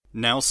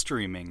Now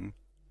streaming,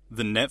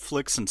 the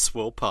Netflix and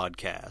Swill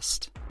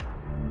podcast.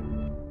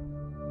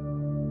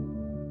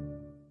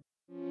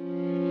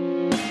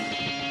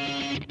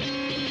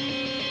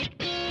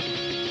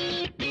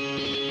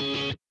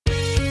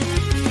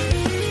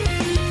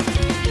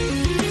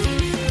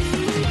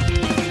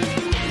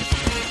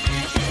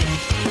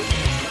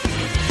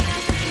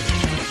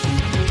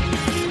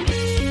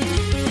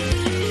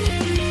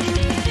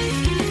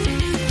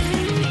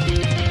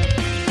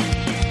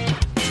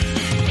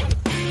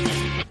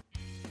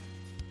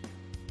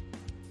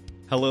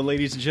 Hello,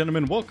 ladies and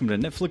gentlemen. Welcome to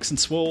Netflix and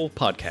Swill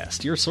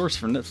podcast, your source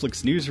for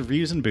Netflix news,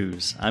 reviews, and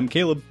booze. I'm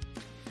Caleb.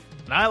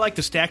 And I like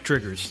to stack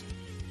triggers.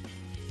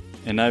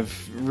 And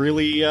I've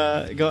really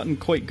gotten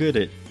quite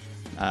good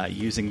at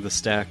using the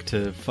stack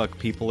to fuck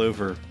people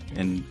over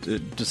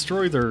and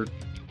destroy their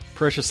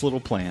precious little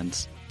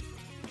plans.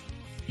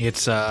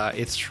 It's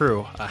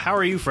true. How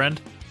are you, friend?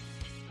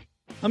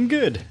 I'm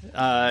good.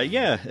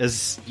 Yeah,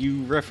 as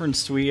you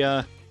referenced, we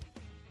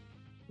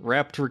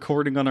wrapped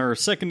recording on our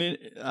second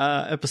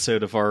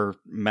episode of our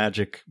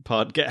Magic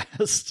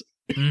podcast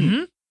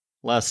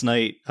last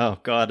night. Oh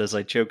God, as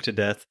I choked to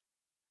death.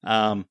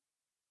 Thus,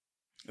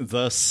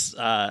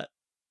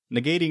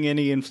 negating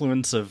any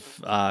influence of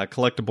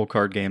collectible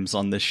card games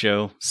on this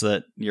show so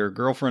that your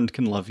girlfriend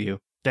can love you.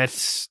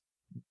 Yes.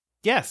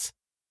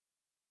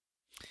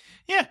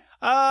 Yeah,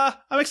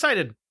 I'm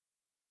excited.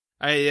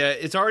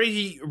 It's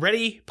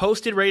already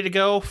posted, ready to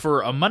go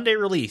for a Monday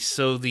release.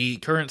 So the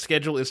current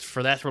schedule is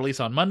for that to release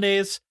on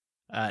Mondays,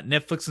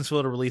 Netflix and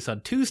Swill to release on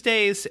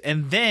Tuesdays,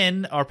 and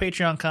then our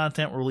Patreon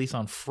content will release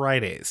on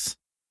Fridays.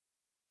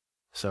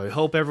 So I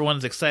hope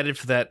everyone's excited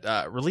for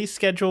that release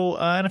schedule.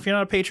 And if you're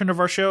not a patron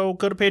of our show,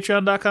 go to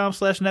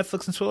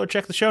patreon.com/Netflix and Swill or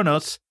check the show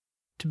notes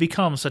to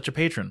become such a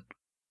patron.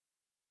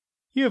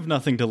 You have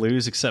nothing to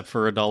lose except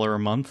for $1 a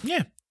month.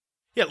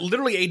 Yeah,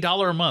 literally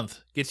 $1 a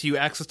month gets you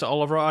access to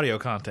all of our audio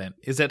content.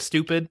 Is that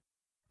stupid?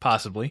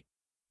 Possibly.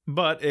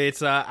 But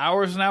it's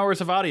hours and hours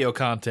of audio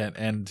content,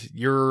 and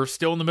you're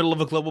still in the middle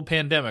of a global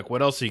pandemic.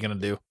 What else are you going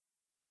to do?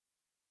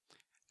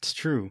 It's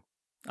true.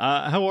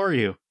 How are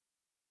you?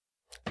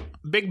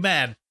 Big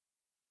mad.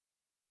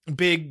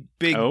 Big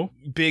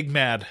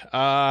mad.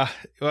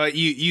 Well,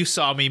 you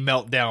saw me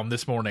melt down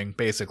this morning,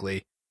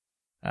 basically.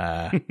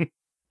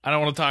 I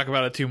don't want to talk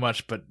about it too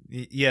much, but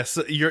yes,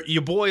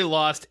 your boy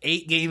lost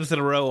 8 games in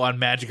a row on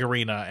Magic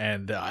Arena,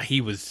 and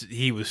he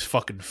was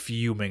fucking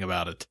fuming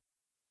about it.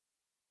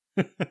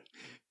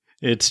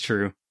 It's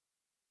true.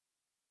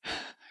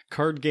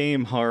 Card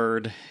game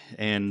hard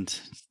and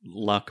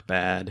luck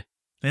bad.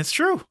 It's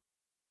true.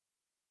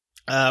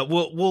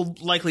 We'll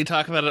likely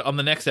talk about it on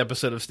the next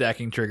episode of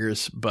Stacking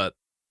Triggers, but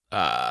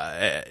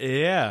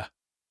yeah.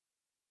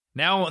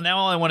 Now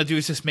all I want to do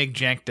is just make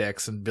jank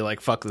decks and be like,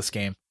 fuck this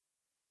game.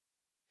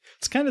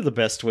 It's kind of the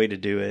best way to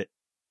do it.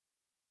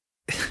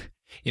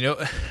 You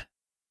know,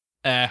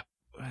 I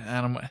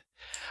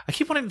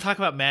keep wanting to talk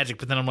about Magic,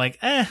 but then I'm like,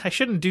 I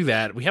shouldn't do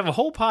that. We have a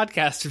whole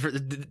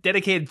podcast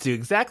dedicated to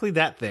exactly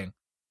that thing.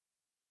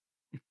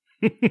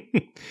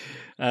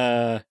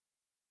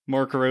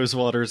 Mark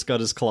Rosewater's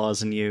got his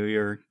claws in you.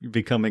 You're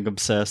becoming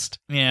obsessed.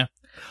 Yeah.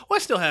 Well, I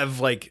still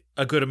have like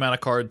a good amount of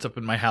cards up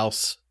in my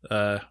house.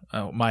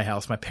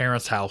 My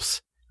parents'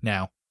 house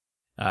now,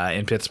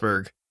 in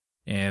Pittsburgh.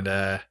 And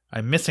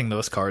I'm missing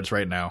those cards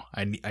right now.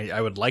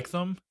 I would like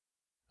them.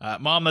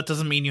 Mom, that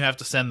doesn't mean you have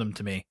to send them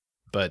to me.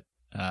 But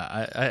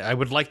I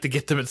would like to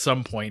get them at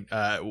some point,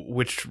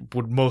 which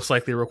would most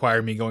likely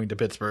require me going to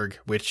Pittsburgh,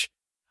 which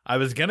I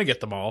was going to get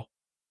them all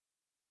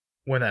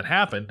when that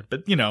happened.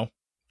 But, you know,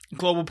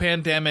 global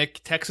pandemic,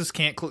 Texas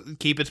can't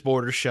keep its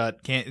borders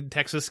shut.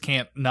 Texas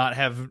can't not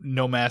have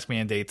no mask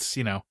mandates,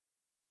 you know.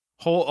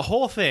 A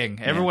whole thing.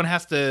 Yeah. Everyone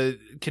has to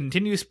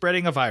continue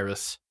spreading a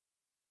virus.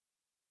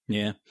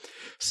 Yeah.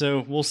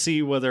 So we'll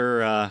see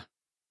whether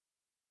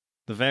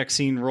the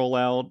vaccine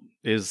rollout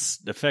is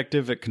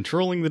effective at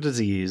controlling the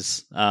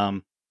disease. I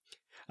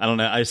don't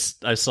know.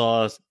 I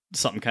saw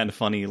something kind of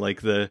funny,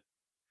 like the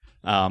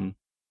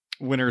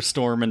winter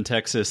storm in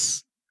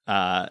Texas,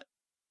 left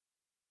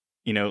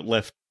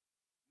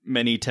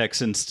many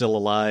Texans still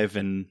alive,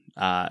 and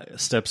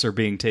steps are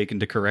being taken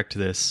to correct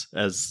this,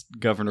 as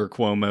Governor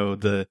Cuomo,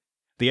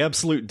 the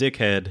absolute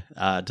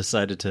dickhead,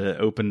 decided to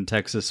open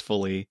Texas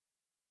fully.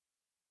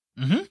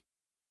 I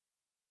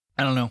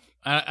don't know.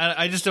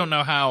 I just don't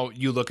know how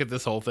you look at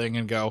this whole thing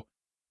and go,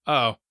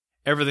 oh,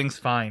 everything's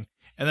fine.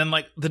 And then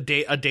like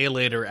a day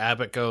later,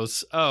 Abbott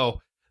goes, oh,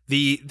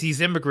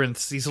 these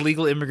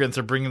illegal immigrants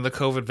are bringing the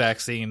COVID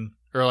vaccine,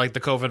 or like the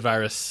COVID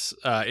virus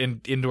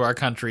into our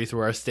country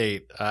through our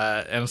state.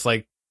 And it's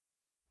like,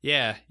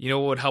 yeah, you know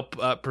what would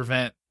help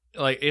prevent,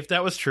 like, if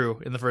that was true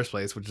in the first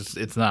place, which is,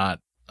 it's not,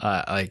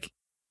 like,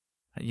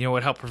 you know what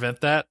would help prevent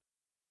that?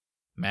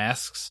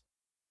 Masks.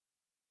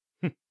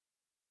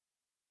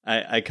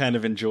 I kind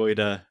of enjoyed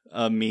a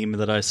meme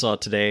that I saw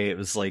today. It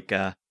was like,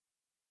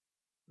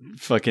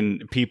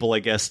 fucking people, I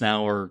guess,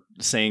 now are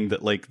saying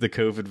that, like, the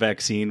COVID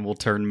vaccine will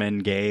turn men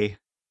gay.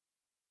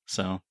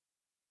 So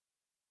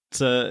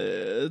it's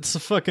a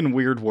fucking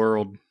weird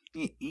world.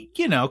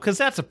 You know, because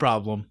that's a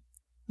problem.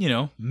 You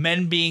know,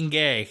 men being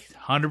gay,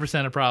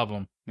 100% a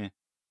problem. Yeah.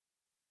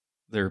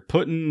 They're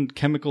putting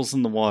chemicals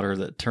in the water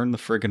that turn the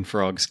friggin'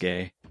 frogs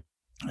gay.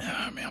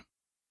 Oh, man.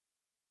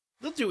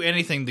 They'll do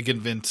anything to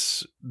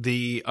convince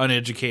the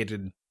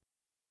uneducated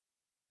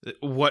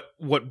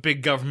what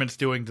big government's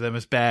doing to them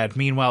is bad.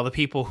 Meanwhile, the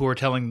people who are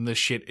telling them this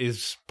shit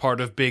is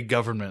part of big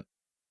government.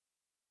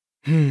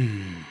 All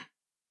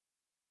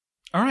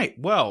right.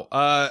 Well,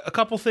 a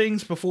couple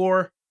things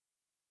before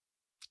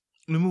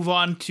we move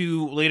on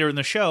to later in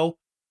the show.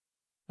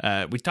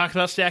 We talked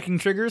about stacking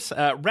triggers.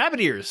 Rabbit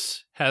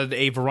Ears had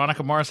a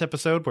Veronica Mars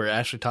episode where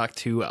Ashley talked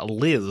to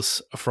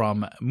Liz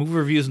from Movie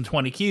Reviews and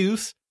 20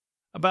 Qs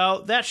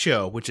about that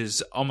show, which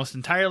is almost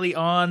entirely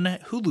on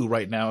Hulu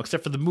right now,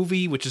 except for the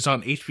movie, which is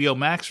on HBO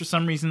Max for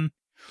some reason.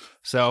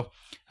 So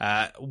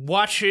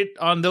watch it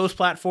on those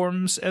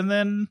platforms and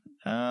then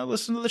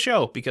listen to the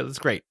show because it's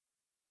great.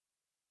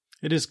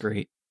 It is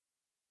great.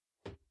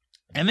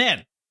 And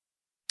then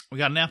we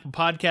got an Apple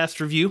Podcast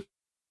review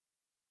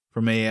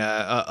from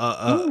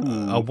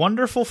a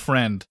wonderful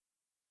friend.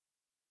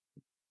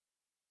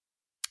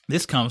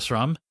 This comes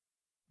from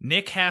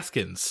Nick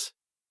Haskins.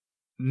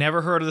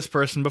 Never heard of this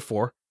person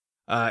before.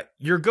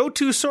 Your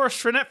go-to source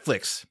for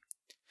Netflix.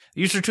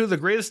 These are two of the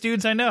greatest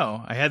dudes I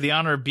know. I had the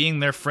honor of being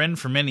their friend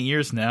for many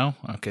years now.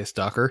 Okay,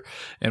 stalker.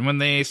 And when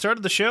they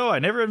started the show, I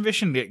never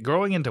envisioned it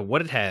growing into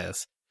what it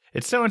has.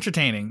 It's so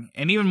entertaining,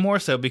 and even more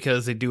so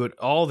because they do it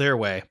all their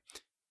way.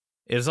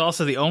 It is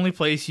also the only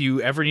place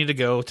you ever need to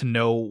go to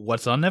know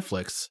what's on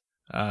Netflix.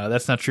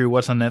 That's not true.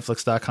 What's on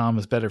Netflix.com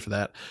is better for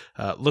that.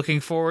 Looking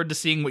forward to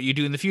seeing what you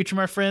do in the future,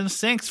 my friends.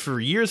 Thanks for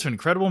years of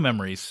incredible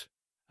memories.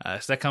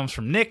 So that comes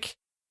from Nick,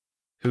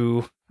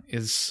 who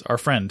is our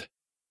friend,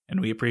 and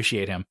we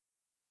appreciate him.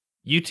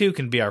 You too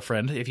can be our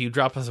friend if you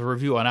drop us a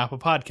review on Apple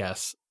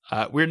Podcasts.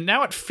 We're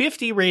now at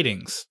 50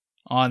 ratings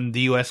on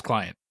the US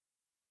client.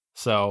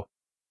 So,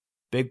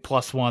 big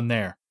 +1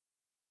 there.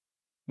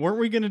 Weren't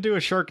we going to do a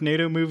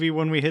Sharknado movie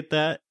when we hit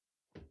that?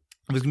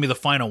 It was going to be the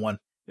final one.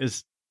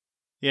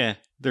 Yeah,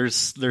 there's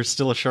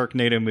still a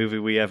Sharknado movie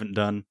we haven't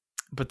done.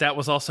 But that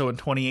was also in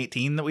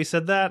 2018 that we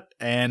said that,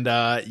 and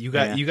you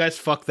guys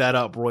fucked that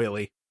up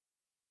royally.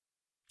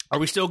 Are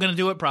we still going to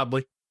do it?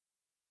 Probably.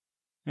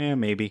 Yeah,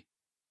 maybe.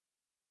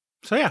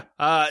 So yeah,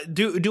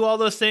 do all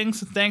those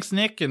things. Thanks,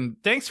 Nick, and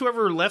thanks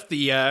whoever left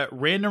the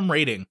random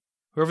rating.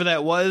 Whoever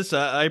that was,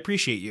 I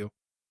appreciate you.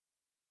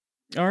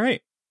 All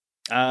right.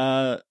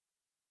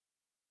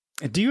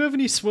 Do you have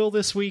any swill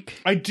this week?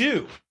 I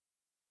do.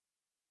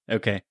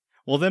 Okay.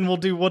 Well, then we'll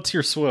do What's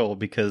Your Swill,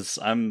 because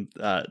I'm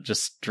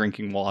just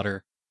drinking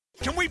water.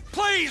 Can we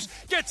please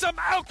get some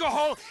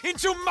alcohol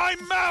into my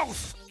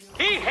mouth?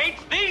 He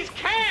hates these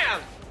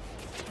cans!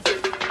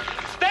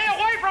 Stay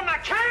away from the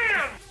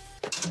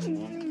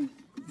can!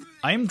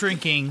 I am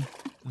drinking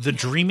The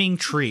Dreaming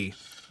Tree.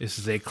 This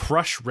is a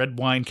Crush Red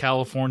Wine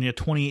California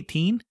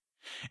 2018.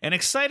 An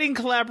exciting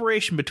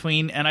collaboration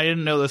between, and I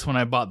didn't know this when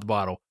I bought the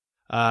bottle,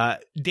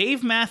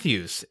 Dave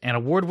Matthews and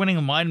award-winning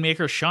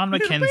winemaker Sean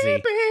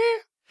McKenzie.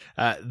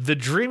 The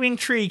Dreaming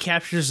Tree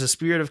captures the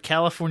spirit of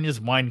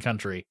California's wine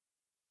country.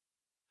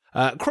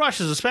 Crush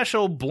is a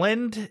special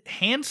blend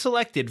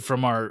hand-selected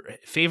from our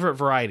favorite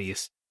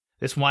varieties.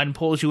 This wine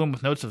pulls you in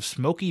with notes of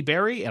smoky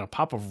berry and a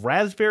pop of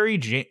raspberry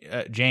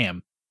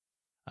jam.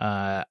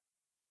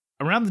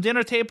 Around the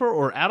dinner table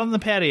or out on the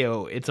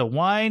patio, it's a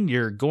wine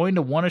you're going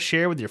to want to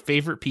share with your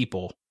favorite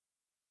people.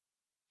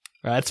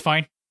 That's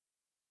fine.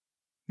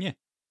 Yeah.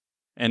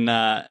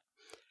 And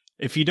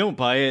if you don't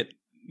buy it,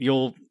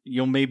 you'll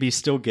maybe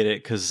still get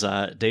it, because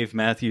Dave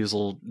Matthews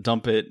will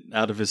dump it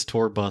out of his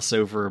tour bus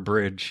over a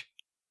bridge.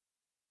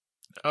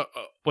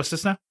 What's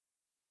this now?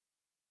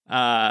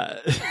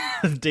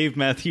 Dave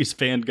Matthews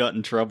Band got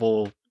in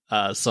trouble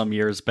some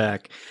years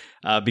back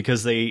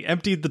because they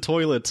emptied the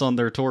toilets on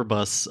their tour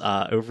bus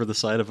over the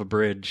side of a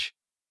bridge.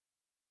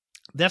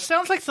 That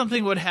sounds like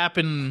something would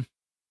happen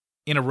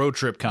in a road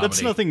trip comedy.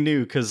 That's nothing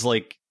new, because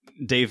like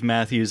Dave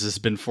Matthews has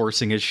been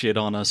forcing his shit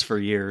on us for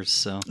years.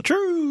 So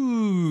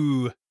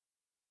true.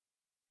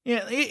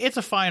 Yeah, it's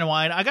a fine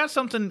wine. I got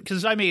something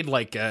because I made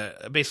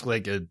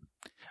basically like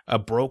a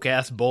broke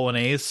ass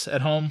bolognese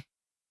at home,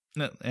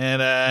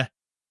 and it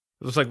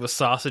was like with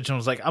sausage, and I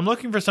was like, I'm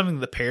looking for something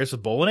that pairs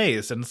with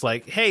bolognese, and it's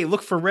like, hey,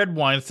 look for red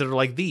wines that are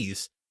like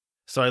these.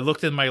 So I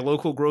looked in my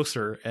local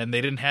grocer, and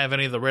they didn't have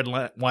any of the red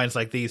wines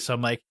like these. So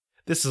I'm like,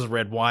 this is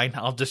red wine.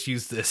 I'll just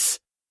use this.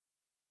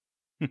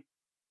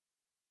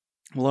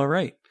 Well, all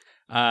right.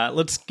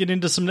 Let's get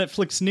into some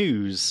Netflix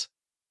news.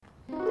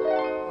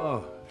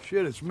 Oh,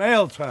 shit, it's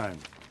mail time.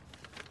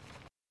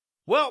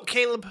 Well,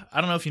 Caleb, I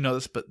don't know if you know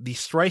this, but the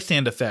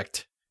Streisand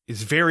effect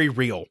is very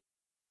real.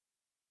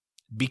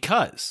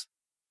 Because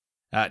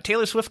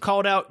Taylor Swift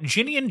called out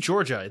Ginny and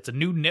Georgia. It's a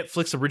new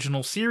Netflix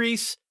original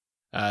series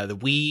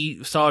that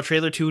we saw a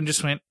trailer to and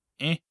just went,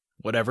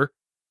 whatever.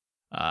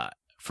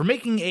 For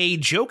making a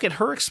joke at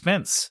her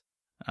expense.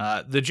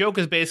 The joke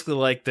is basically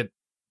like that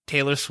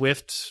Taylor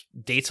Swift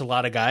dates a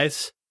lot of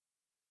guys.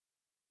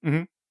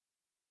 Mm-hmm.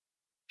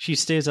 She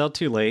stays out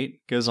too late,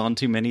 goes on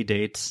too many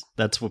dates.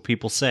 That's what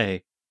people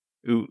say.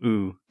 Ooh,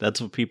 ooh,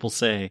 that's what people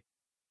say.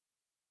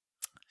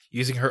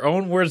 Using her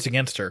own words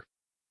against her.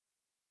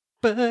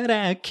 But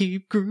I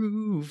keep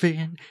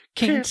grooving.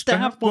 Can't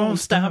stop, won't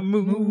stop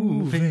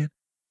moving.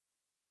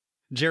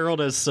 Gerald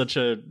has such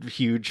a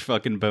huge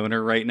fucking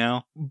boner right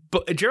now.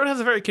 But Gerald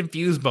has a very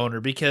confused boner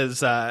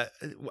because I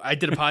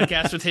did a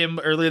podcast with him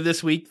earlier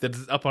this week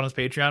that's up on his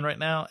Patreon right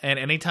now. And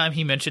anytime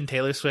he mentioned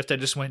Taylor Swift, I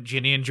just went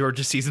Ginny and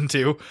Georgia season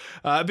 2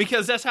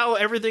 because that's how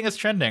everything is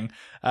trending.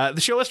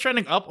 The show is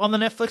trending up on the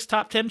Netflix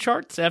top 10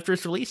 charts after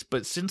its release.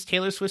 But since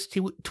Taylor Swift's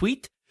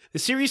tweet, the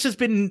series has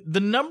been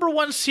the number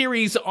one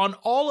series on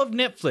all of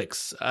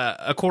Netflix,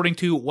 according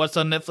to what's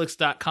on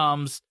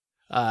Netflix.com's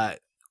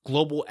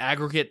global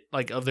aggregate,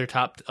 like of their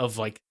top of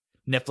like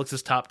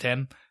Netflix's top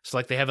 10. So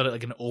like they have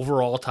like an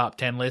overall top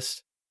 10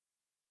 list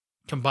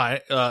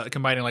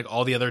combining like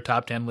all the other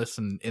top 10 lists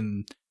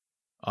in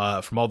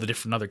from all the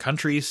different other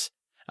countries.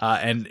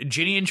 And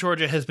Ginny and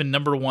Georgia has been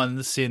number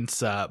one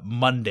since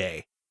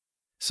Monday.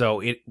 So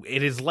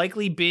it has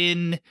likely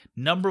been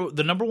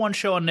the number one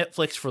show on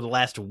Netflix for the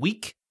last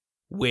week,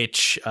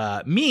 which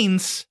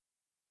means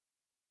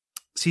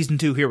season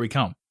 2, here we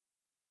come.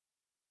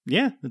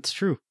 Yeah, that's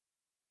true.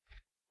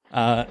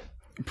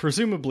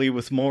 Presumably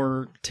with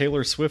more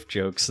Taylor Swift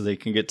jokes so they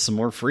can get some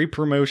more free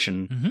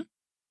promotion. Mm-hmm.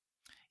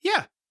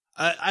 Yeah.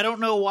 I don't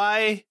know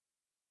why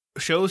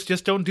shows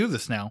just don't do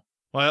this now.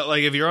 Well,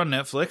 like if you're on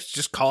Netflix,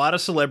 just call out a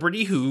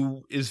celebrity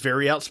who is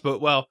very outspoken.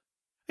 Well,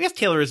 I guess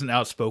Taylor isn't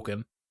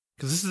outspoken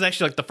because this is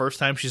actually like the first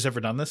time she's ever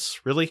done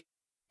this, really.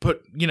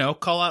 But, you know,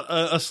 call out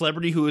a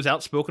celebrity who is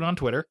outspoken on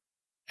Twitter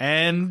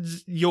and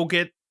you'll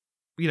get,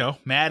 you know,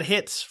 mad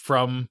hits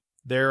from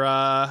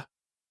their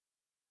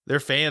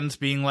fans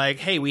being like,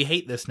 hey, we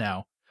hate this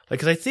now. Like,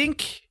 because I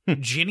think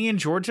Ginny and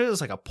Georgia is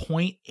like a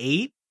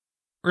 0.8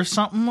 or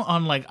something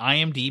on like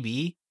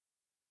IMDb.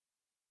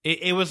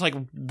 It was like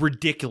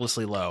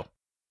ridiculously low.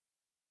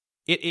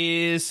 It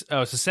is,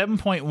 it's a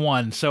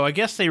 7.1. So I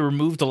guess they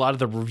removed a lot of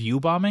the review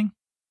bombing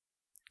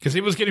because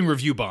it was getting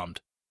review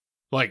bombed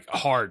like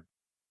hard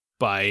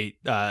by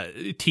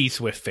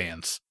T-Swift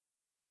fans.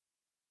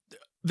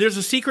 There's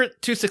a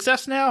secret to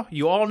success now.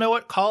 You all know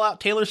it. Call out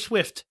Taylor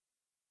Swift.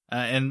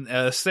 And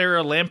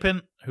Sarah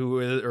Lampert, who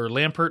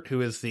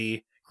is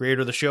the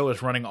creator of the show,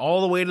 is running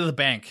all the way to the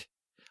bank,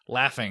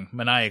 laughing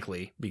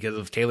maniacally because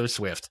of Taylor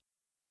Swift.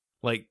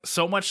 Like,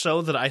 so much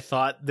so that I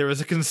thought there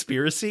was a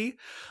conspiracy,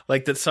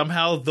 like that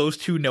somehow those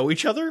two know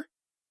each other.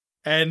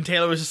 And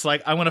Taylor was just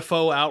like, I'm going to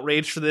faux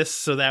outrage for this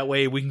so that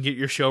way we can get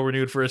your show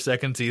renewed for a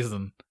second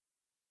season.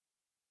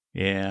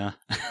 Yeah.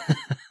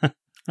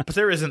 But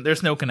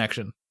there's no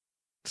connection.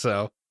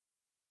 So,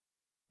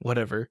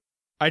 whatever.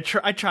 I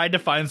tried to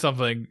find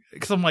something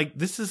because I'm like,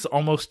 this is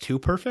almost too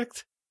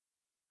perfect.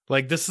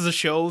 Like, this is a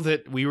show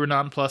that we were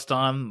nonplussed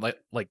on. Like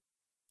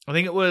I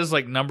think it was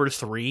like number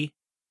 3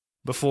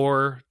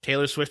 before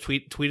Taylor Swift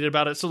tweeted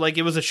about it. So like,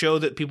 it was a show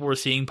that people were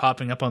seeing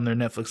popping up on their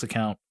Netflix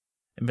account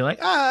and be like,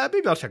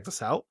 maybe I'll check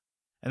this out.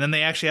 And then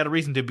they actually had a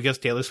reason to because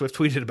Taylor Swift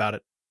tweeted about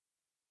it.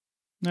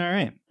 All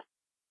right.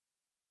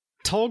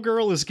 Tall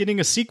Girl is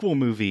getting a sequel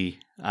movie.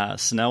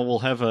 So now we'll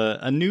have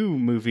a new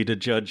movie to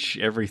judge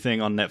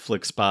everything on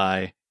Netflix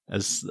by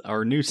as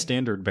our new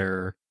standard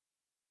bearer.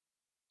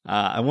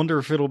 I wonder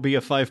if it'll be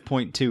a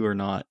 5.2 or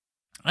not.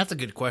 That's a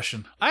good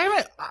question.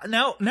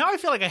 Now I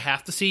feel like I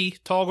have to see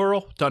Tall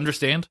Girl to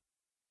understand.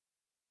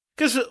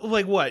 Because,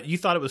 like, what? You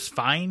thought it was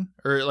fine?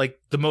 Or, like,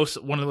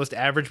 one of the most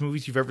average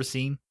movies you've ever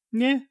seen?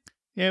 Yeah,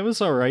 it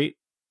was all right.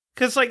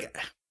 Because, like,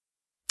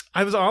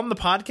 I was on the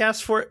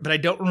podcast for it, but I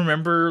don't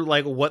remember,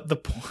 like, what the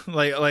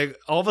like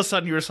all of a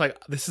sudden you were just like,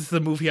 this is the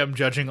movie I'm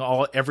judging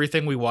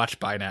everything we watch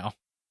by now.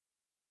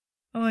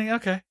 I'm like,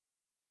 okay.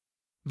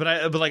 But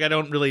I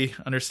don't really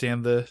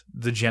understand the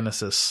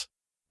genesis.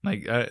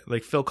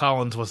 Like Phil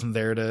Collins wasn't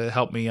there to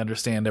help me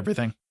understand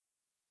everything.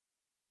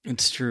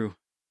 It's true.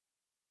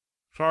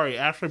 Sorry,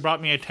 Ashley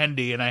brought me a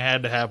tendy and I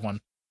had to have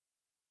one.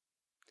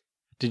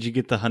 Did you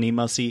get the honey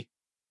mussy?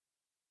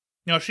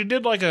 No, she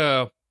did like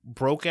a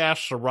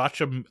broke-ass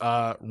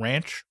sriracha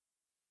ranch,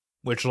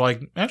 which,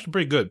 like, actually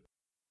pretty good.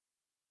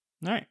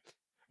 All right.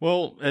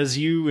 Well, as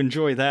you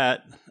enjoy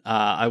that,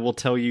 I will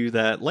tell you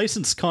that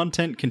licensed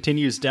content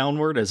continues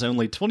downward as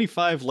only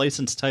 25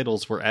 licensed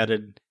titles were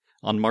added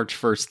on March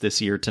 1st this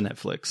year to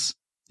Netflix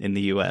in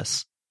the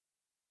U.S.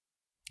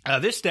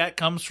 This stat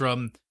comes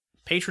from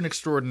patron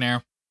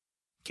extraordinaire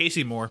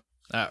Casey Moore,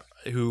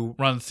 who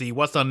runs the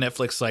What's on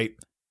Netflix site.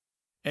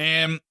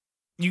 And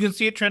you can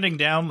see it trending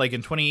down. Like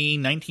in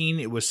 2019,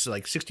 it was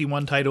like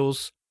 61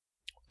 titles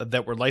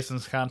that were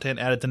licensed content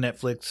added to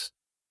Netflix.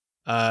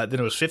 Then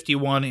it was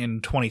 51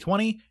 in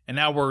 2020, and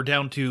now we're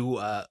down to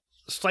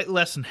slightly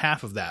less than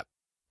half of that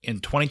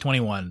in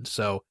 2021.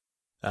 So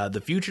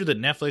the future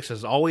that Netflix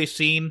has always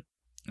seen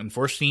and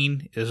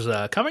foreseen is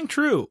coming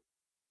true.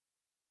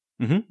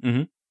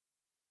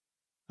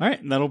 All right,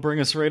 that'll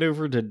bring us right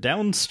over to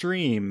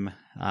Downstream,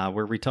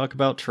 where we talk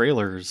about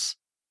trailers.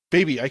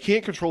 Baby, I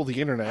can't control the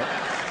internet.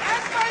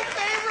 That's my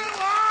favorite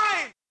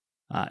line!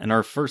 And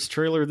our first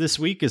trailer this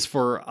week is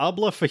for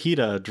Abla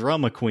Fajita,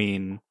 Drama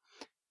Queen.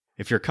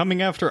 If you're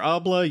coming after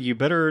Abla, you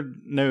better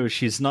know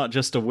she's not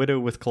just a widow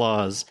with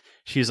claws.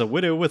 She's a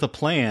widow with a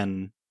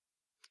plan.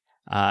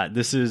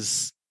 This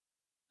is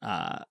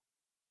a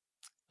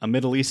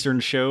Middle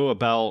Eastern show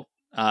about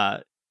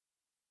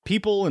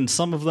people, and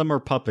some of them are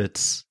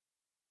puppets.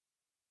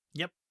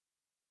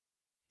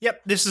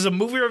 Yep, this is a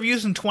movie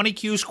reviews and 20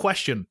 Q's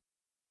question.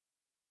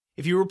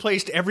 If you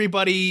replaced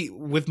everybody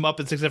with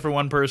Muppets except for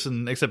one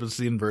person, except it's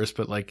the inverse,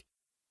 but like,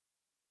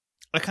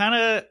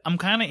 I'm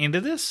kind of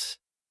into this,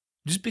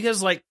 just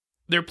because like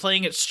they're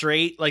playing it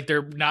straight, like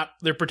they're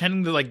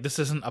pretending that like this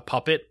isn't a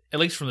puppet,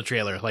 at least from the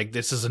trailer. Like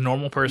this is a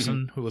normal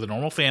person who with a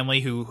normal family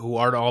who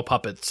aren't all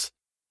puppets.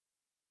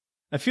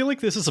 I feel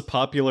like this is a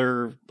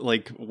popular,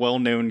 like,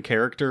 well-known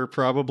character,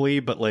 probably,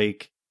 but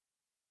like,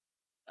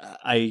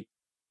 I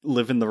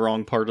live in the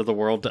wrong part of the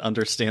world to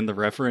understand the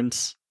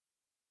reference.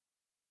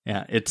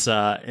 Yeah, it's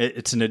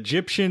an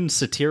Egyptian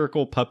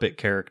satirical puppet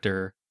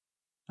character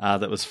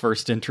that was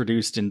first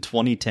introduced in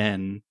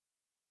 2010.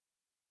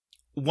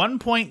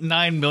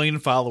 1.9 million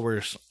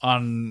followers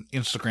on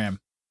Instagram.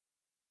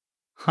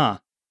 Huh.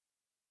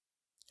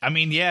 I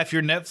mean, yeah, if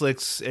you're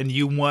Netflix and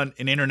you want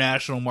an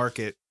international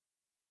market,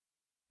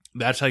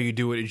 that's how you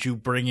do it, is you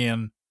bring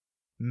in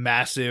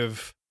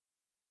massive,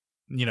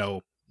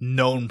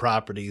 known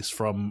properties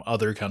from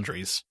other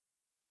countries.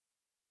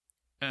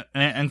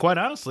 And quite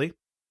honestly,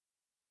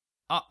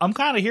 I'm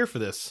kind of here for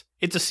this.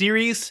 It's a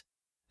series.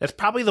 That's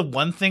probably the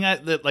one thing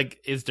that like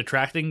is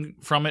detracting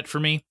from it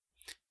for me.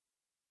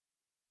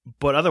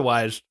 But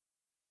otherwise,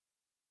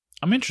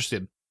 I'm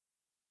interested.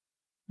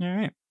 All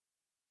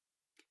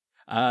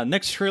right.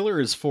 Next trailer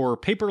is for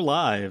Paper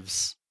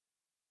Lives,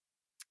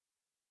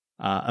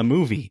 a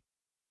movie.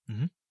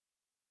 Mm-hmm.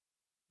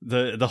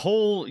 The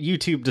whole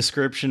YouTube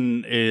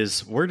description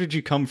is, "Where did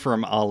you come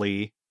from,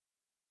 Ollie?"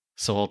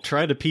 So I'll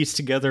try to piece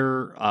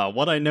together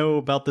what I know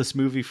about this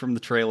movie from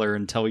the trailer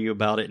and tell you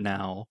about it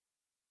now.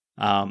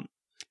 So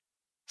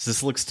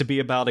this looks to be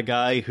about a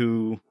guy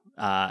who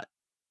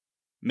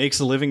makes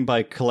a living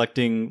by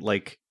collecting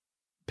like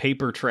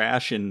paper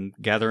trash and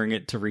gathering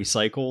it to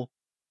recycle.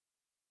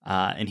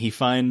 And he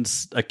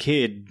finds a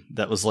kid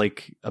that was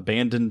like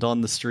abandoned on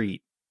the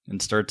street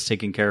and starts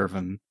taking care of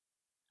him.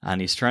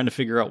 And he's trying to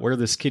figure out where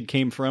this kid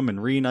came from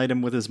and reunite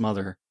him with his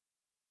mother.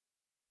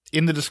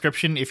 In the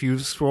description, if you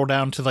scroll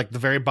down to like the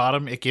very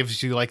bottom, it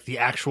gives you like the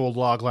actual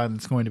log line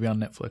that's going to be on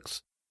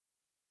Netflix.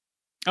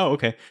 Oh,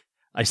 okay.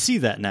 I see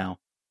that now.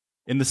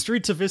 In the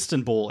streets of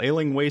Istanbul,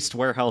 ailing waste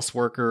warehouse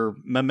worker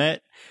Mehmet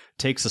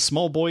takes a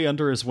small boy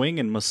under his wing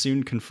and must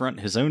soon confront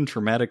his own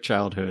traumatic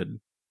childhood.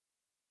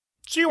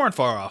 So you weren't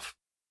far off.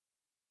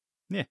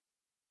 Yeah.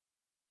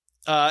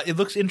 It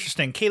looks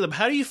interesting. Caleb,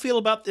 how do you feel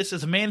about this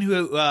as a man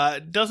who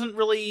doesn't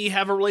really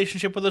have a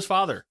relationship with his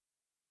father?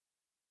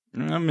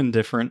 I'm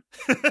indifferent.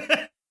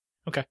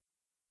 Okay.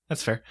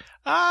 That's fair.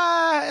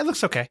 It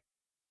looks okay.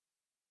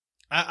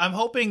 I'm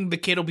hoping the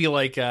kid will be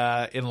like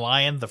in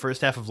Lion, the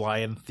first half of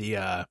Lion,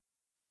 the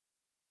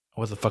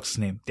what the fuck's his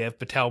name? Dev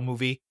Patel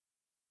movie,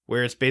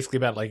 where it's basically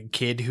about like a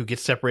kid who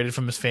gets separated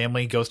from his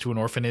family, goes to an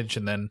orphanage,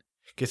 and then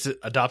gets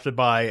adopted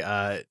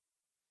by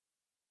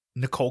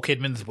Nicole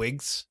Kidman's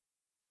wigs.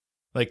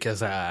 Like,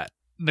 cause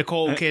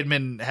Nicole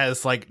Kidman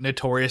has like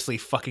notoriously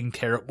fucking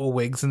terrible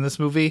wigs in this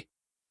movie.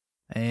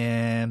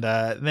 And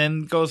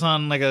then goes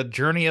on like a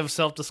journey of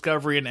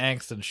self-discovery and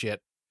angst and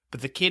shit. But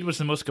the kid was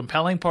the most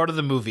compelling part of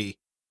the movie.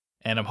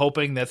 And I'm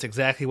hoping that's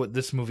exactly what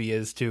this movie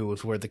is too,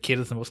 is where the kid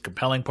is the most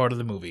compelling part of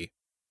the movie.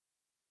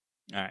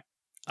 All right.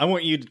 I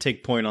want you to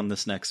take point on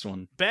this next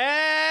one.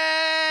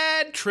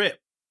 Bad Trip.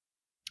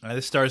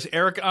 This stars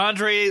Eric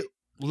Andre,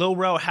 Lil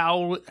Rel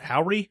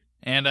Howery,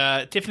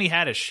 and Tiffany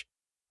Haddish.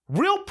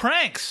 Real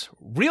pranks,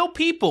 real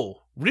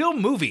people, real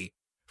movie.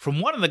 From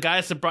one of the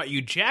guys that brought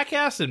you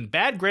Jackass and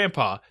Bad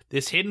Grandpa,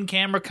 this hidden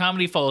camera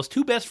comedy follows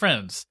two best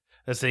friends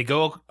as they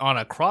go on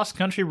a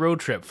cross-country road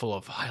trip full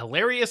of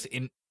hilarious,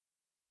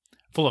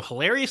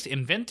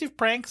 inventive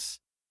pranks.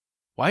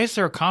 Why is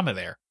there a comma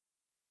there?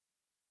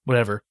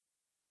 Whatever.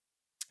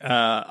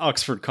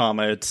 Oxford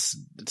comma. It's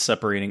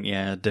separating.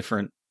 Yeah,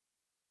 different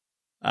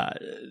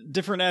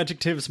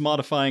adjectives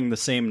modifying the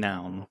same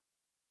noun.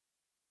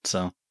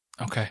 So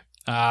okay.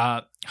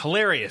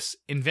 Hilarious,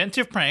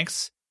 inventive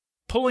pranks.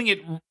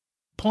 Pulling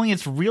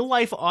its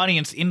real-life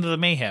audience into the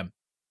mayhem.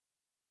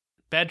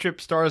 Bad Trip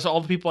stars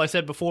all the people I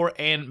said before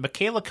and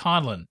Michaela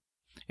Conlon.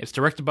 It's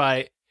directed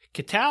by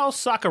Kitao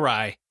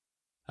Sakurai.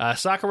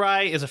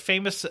 Sakurai is a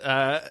famous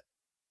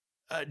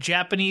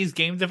Japanese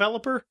game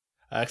developer,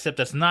 except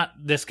that's not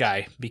this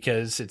guy,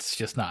 because it's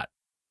just not.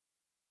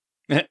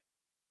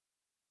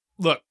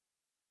 Look,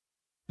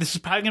 this is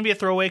probably going to be a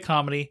throwaway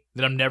comedy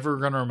that I'm never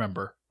going to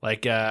remember.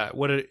 Like,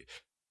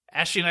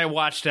 Ashley and I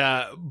watched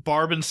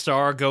Barb and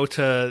Star go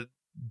to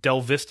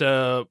Del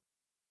Vista,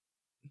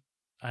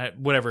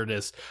 whatever it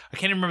is. I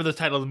can't remember the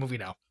title of the movie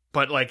now,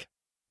 but like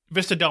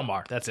Vista Del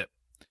Mar, that's it.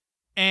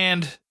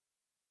 And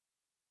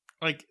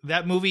like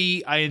that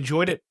movie, I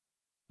enjoyed it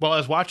while I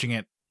was watching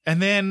it. And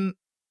then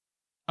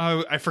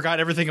oh, I forgot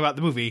everything about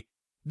the movie.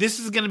 This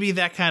is going to be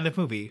that kind of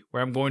movie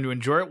where I'm going to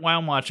enjoy it while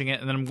I'm watching it,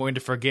 and then I'm going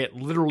to forget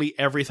literally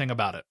everything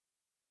about it.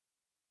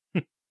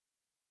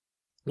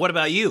 What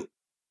about you?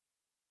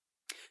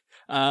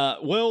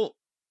 Well,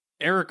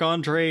 Eric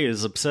Andre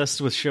is obsessed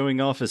with showing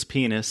off his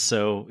penis,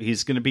 so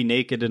he's going to be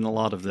naked in a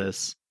lot of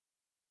this.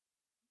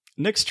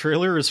 Next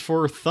trailer is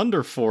for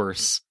Thunder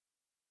Force.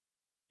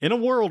 In a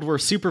world where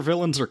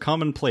supervillains are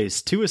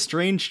commonplace, two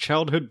estranged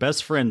childhood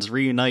best friends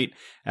reunite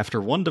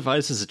after one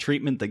devises a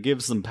treatment that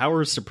gives them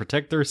powers to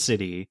protect their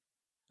city.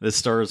 This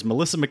stars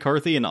Melissa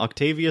McCarthy and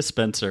Octavia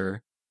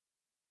Spencer.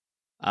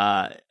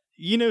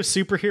 You know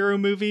superhero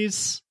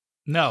movies?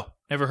 No,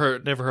 never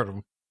heard of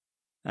them.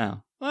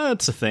 Oh, well,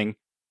 that's a thing.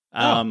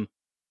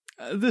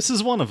 This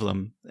is one of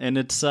them, and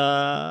it's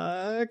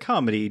a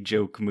comedy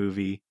joke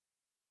movie.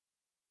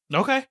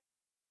 Okay. Is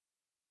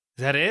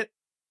that it?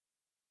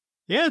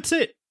 Yeah, it's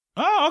it.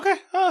 Oh, okay.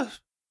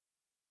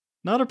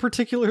 Not a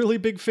particularly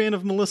big fan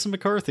of Melissa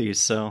McCarthy,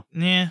 so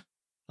Yeah.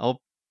 I'll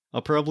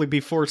probably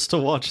be forced to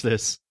watch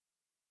this.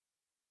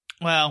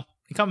 Well,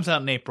 it comes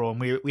out in April,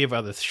 and we have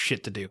other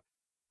shit to do.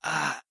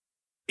 I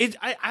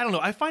don't know.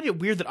 I find it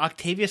weird that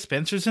Octavia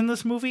Spencer's in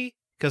this movie,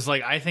 because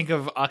like I think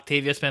of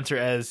Octavia Spencer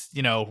as,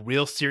 you know,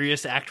 real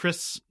serious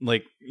actress.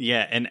 Like,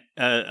 yeah, and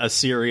a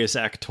serious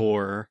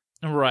actor.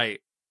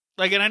 Right.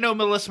 Like, and I know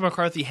Melissa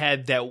McCarthy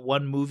had that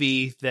one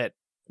movie that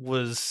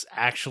was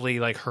actually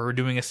like her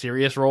doing a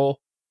serious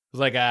role. It was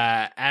like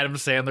Adam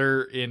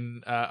Sandler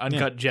in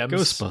Uncut Gems.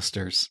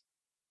 Ghostbusters.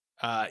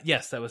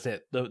 Yes, that was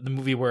it. The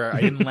movie where I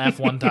didn't laugh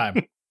one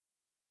time.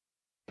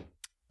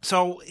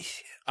 So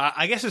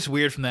I guess it's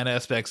weird from that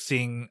aspect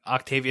seeing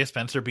Octavia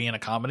Spencer be in a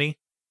comedy.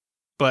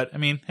 But I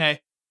mean,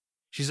 hey,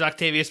 she's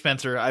Octavia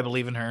Spencer. I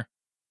believe in her.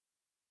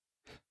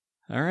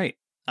 All right.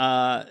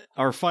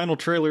 Our final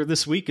trailer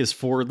this week is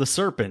for The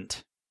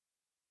Serpent.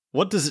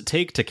 What does it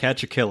take to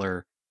catch a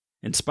killer?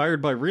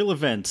 Inspired by real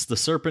events, The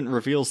Serpent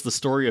reveals the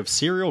story of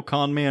serial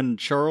conman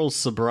Charles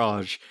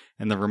Sabrage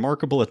and the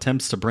remarkable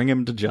attempts to bring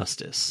him to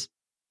justice.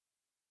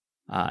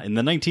 In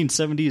the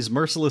 1970s,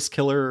 merciless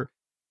killer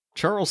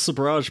Charles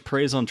Sabrage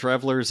preys on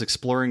travelers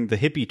exploring the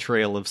hippie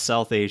trail of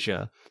South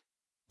Asia,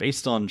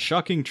 based on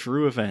shocking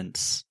true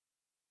events.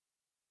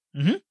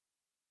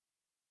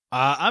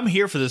 I'm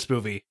here for this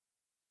movie.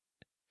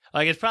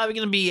 Like, it's probably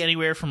going to be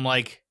anywhere from,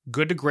 like,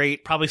 good to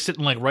great, probably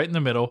sitting, like, right in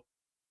the middle,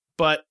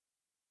 but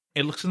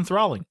it looks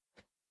enthralling.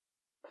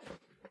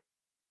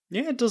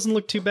 Yeah, it doesn't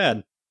look too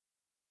bad.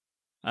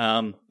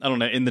 I don't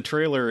know, in the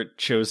trailer, it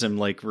shows him,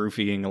 like,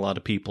 roofying a lot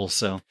of people,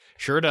 so...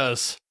 Sure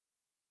does.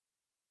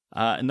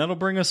 And that'll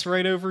bring us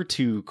right over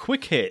to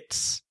Quick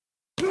Hits.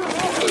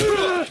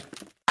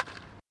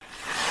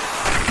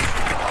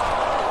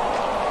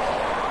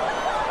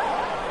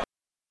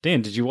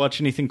 Dan, did you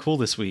watch anything cool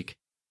this week?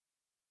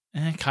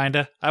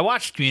 Kinda. I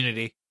watched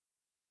Community.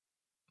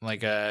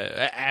 Like,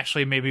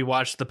 Ashley maybe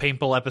watched the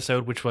Paintball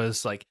episode, which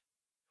was, like...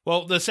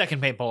 Well, the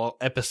second Paintball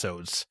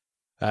episodes.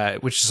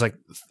 Which is, like...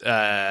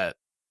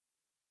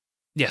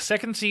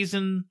 second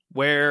season,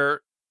 where,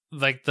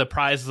 like, the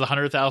prize is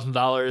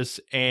 $100,000,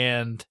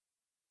 and...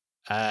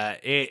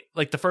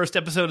 the first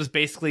episode is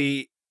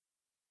basically...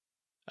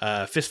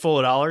 Fistful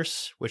of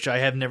Dollars, which I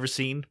have never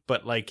seen,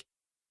 but, like...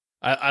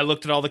 I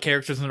looked at all the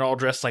characters, and they're all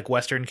dressed like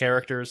Western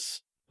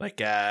characters.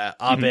 Like,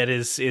 Abed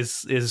is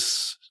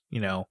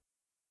you know,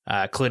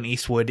 Clint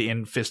Eastwood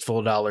in Fistful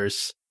of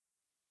Dollars.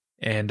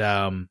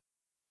 And,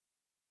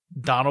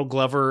 Donald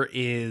Glover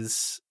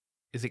is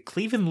it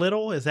Cleveland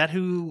Little? Is that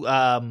who,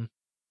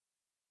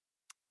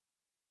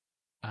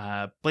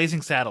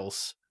 Blazing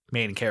Saddles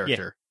main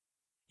character?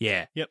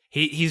 Yeah. Yep.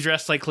 He's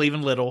dressed like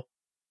Cleveland Little.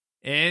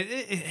 And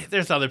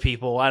there's other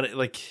people,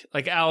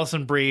 like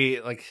Allison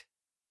Brie, like,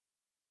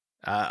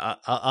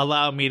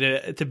 allow me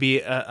to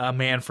be a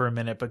man for a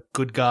minute, but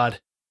good God.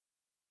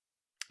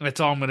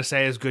 That's all I'm going to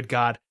say is good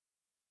God.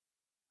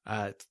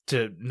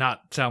 To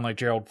not sound like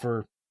Gerald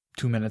for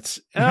 2 minutes.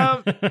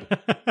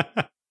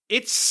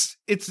 It's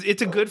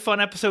a good, fun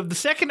episode. The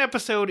second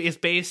episode is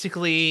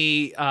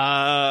basically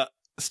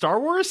Star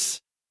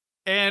Wars.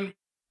 And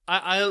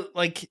I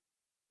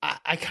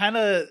kind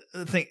of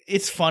think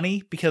it's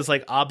funny because,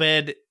 like,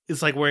 Abed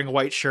is, like, wearing a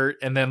white shirt,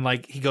 and then,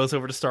 like, he goes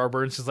over to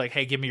Starburns and is like,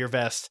 hey, give me your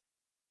vest.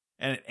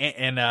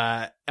 And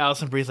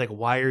Allison Brie's like,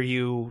 why are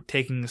you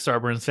taking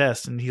Starburns'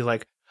 vest? And he's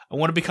like, I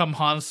want to become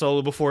Han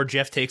Solo before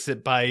Jeff takes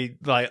it by,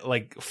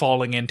 like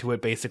falling into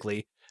it,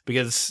 basically.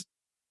 Because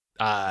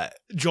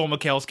Joel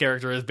McHale's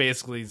character is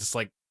basically just,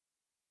 like,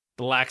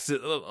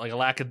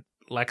 a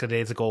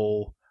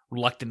lackadaisical,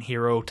 reluctant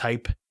hero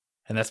type.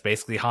 And that's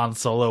basically Han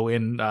Solo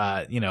in,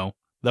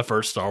 the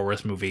first Star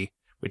Wars movie,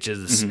 which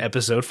is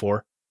episode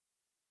 4.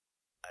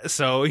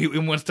 So he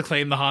wants to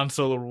claim the Han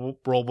Solo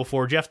role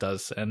before Jeff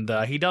does, and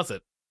he does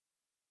it.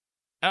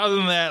 Other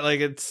than that, like,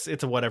 it's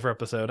a whatever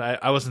episode.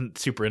 I wasn't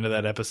super into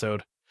that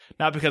episode.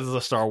 Not because of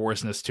the Star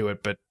Wars-ness to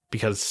it, but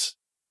because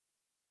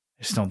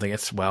I just don't think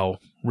it's well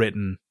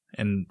written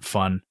and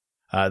fun.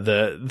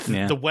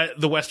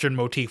 The Western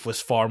motif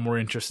was far more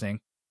interesting.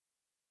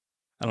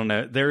 I don't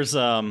know. There's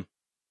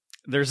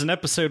there's an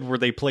episode where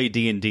they play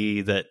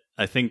D&D that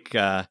I think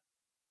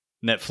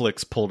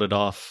Netflix pulled it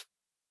off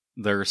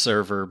their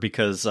server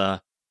because I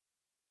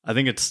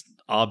think it's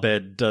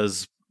Abed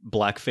does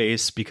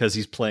blackface because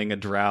he's playing a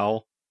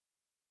drow.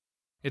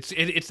 It's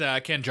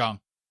Ken Jeong.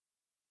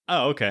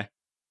 Oh, okay.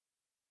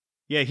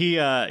 Yeah,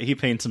 he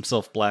paints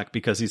himself black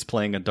because he's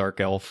playing a dark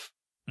elf.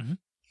 Mm-hmm.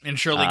 And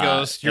Shirley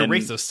goes, "You're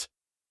racist."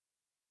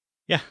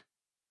 Yeah.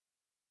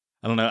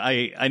 I don't know.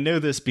 I know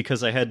this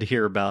because I had to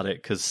hear about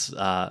it because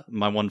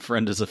my one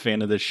friend is a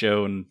fan of this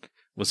show and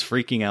was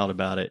freaking out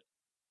about it.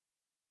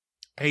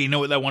 Hey, you know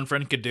what that one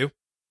friend could do?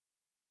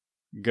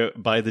 Go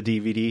buy the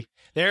DVD.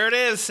 There it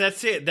is.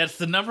 That's it. That's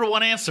the number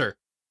one answer.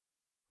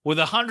 With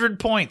 100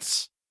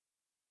 points.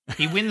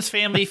 He wins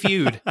Family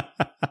Feud.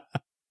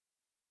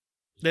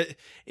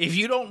 If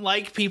you don't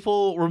like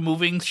people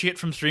removing shit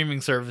from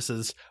streaming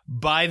services,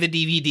 buy the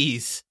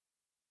DVDs.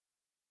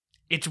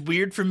 It's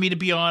weird for me to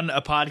be on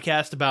a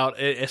podcast about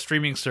a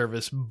streaming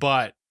service,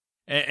 but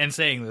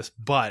saying this,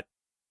 but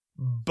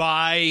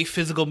buy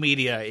physical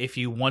media if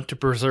you want to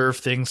preserve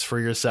things for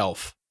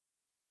yourself.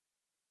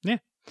 Yeah.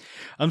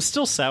 I'm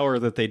still sour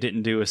that they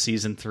didn't do a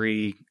season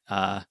 3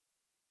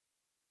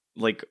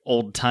 like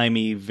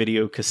old-timey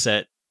video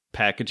cassette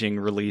packaging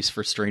release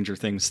for Stranger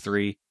Things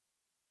 3.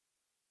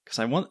 Because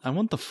I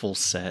want the full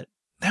set.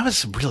 That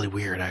was really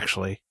weird,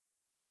 actually.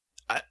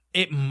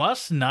 It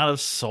must not have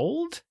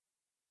sold?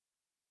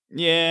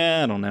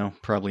 Yeah, I don't know.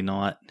 Probably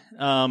not.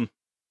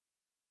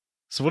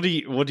 So what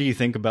do you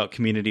think about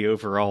Community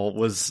overall?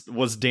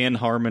 Was Dan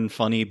Harmon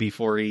funny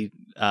before he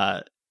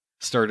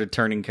started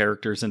turning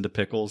characters into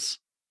pickles?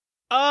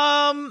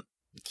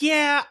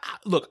 Yeah.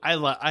 Look,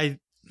 I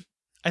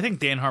think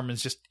Dan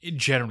Harmon's just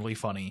generally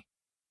funny.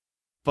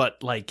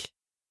 But like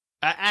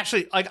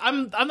Ashley, like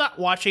I'm not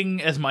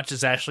watching as much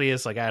as Ashley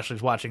is. Like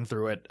Ashley's watching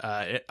through it.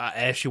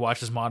 As she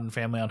watches Modern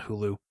Family on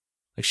Hulu,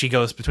 like she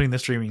goes between the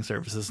streaming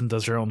services and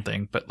does her own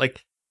thing. But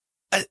like,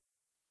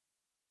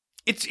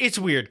 it's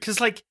weird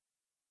because like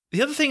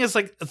the other thing is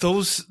like the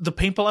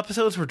paintball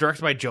episodes were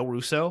directed by Joe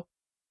Russo,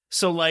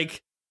 so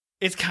like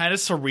it's kind of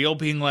surreal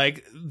being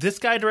like this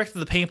guy directed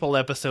the paintball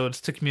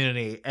episodes to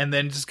Community and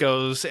then just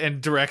goes and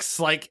directs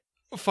like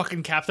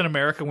fucking Captain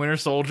America Winter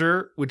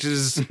Soldier, which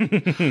is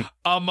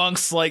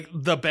amongst like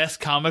the best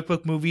comic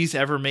book movies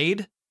ever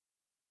made.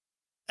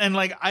 And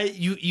like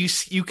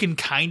you can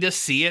kind of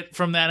see it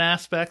from that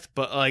aspect,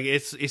 but like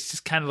it's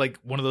just kind of like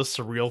one of those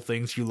surreal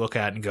things you look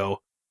at and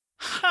go,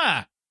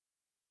 huh.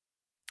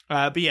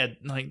 But yeah,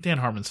 like Dan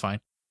Harmon's fine.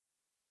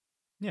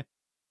 Yeah.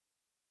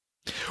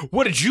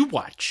 What did you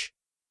watch?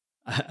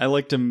 I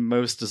liked him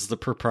most as the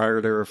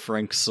proprietor of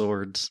Frank's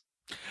Swords.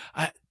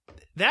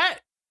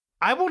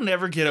 I will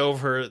never get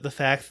over the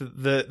fact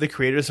that the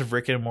creators of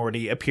Rick and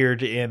Morty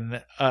appeared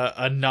in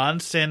a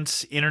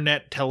nonsense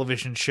internet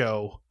television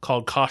show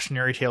called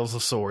Cautionary Tales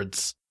of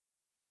Swords.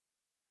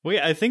 Well,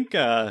 yeah, I think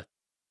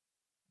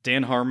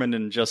Dan Harmon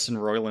and Justin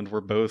Roiland were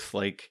both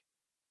like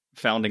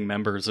founding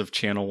members of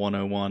Channel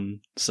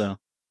 101, so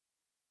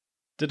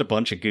did a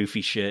bunch of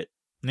goofy shit.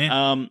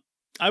 Yeah.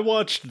 I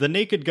watched The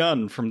Naked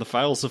Gun from the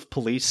Files of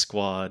Police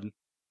Squad.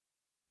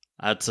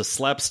 It's a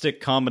slapstick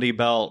comedy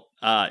about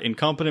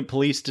incompetent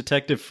police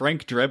detective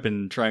Frank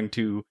Drebin trying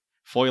to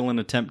foil an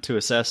attempt to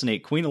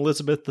assassinate Queen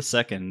Elizabeth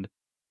II.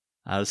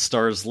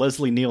 Stars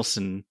Leslie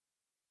Nielsen.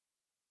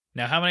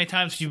 Now, how many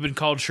times have you been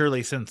called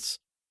Shirley since?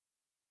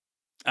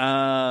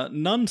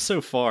 None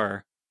so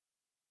far.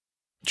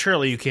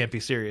 Surely you can't be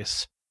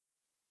serious.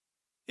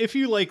 If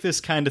you like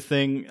this kind of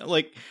thing,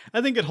 like,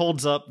 I think it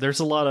holds up. There's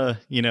a lot of,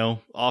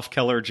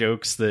 off-color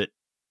jokes that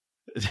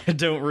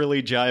don't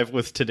really jive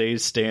with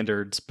today's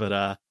standards,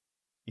 but,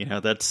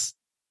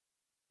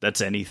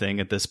 that's anything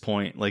at this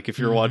point. Like, if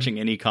you're watching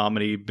any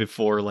comedy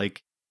before,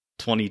 like,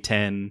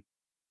 2010,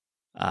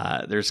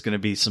 there's going to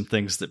be some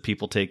things that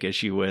people take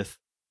issue with.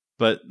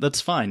 But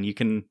that's fine. You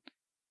can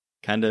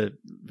kind of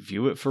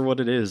view it for what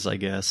it is, I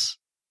guess.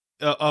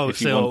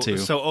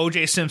 So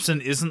O.J. Simpson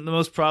isn't the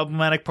most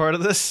problematic part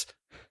of this?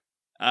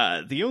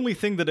 The only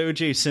thing that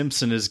O.J.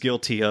 Simpson is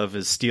guilty of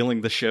is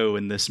stealing the show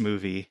in this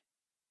movie.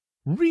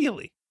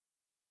 Really?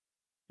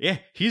 Yeah,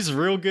 he's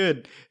real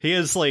good. He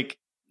is, like,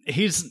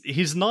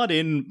 he's not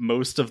in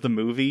most of the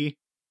movie,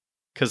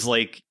 because,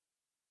 like,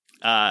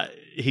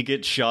 he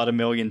gets shot a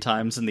million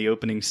times in the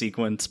opening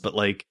sequence, but,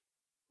 like,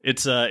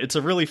 it's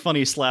a really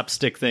funny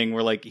slapstick thing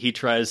where, like, he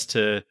tries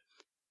to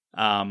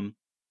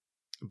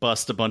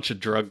bust a bunch of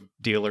drug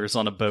dealers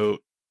on a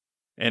boat,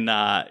 and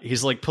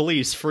he's like,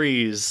 police,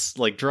 freeze,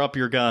 like, drop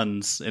your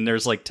guns, and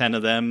there's like 10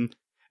 of them,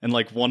 and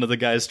like one of the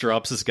guys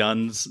drops his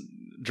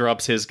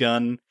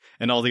gun,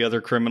 and all the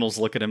other criminals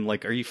look at him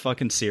like, are you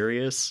fucking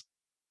serious?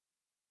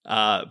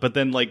 But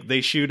then, like,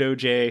 they shoot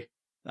OJ,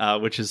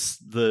 which is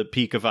the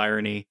peak of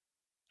irony,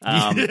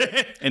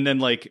 and then,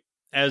 like,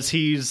 as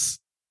he's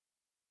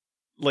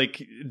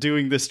like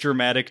doing this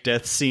dramatic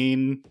death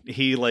scene,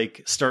 he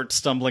like starts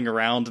stumbling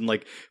around and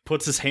like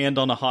puts his hand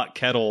on a hot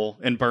kettle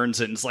and burns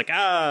it, and it's like,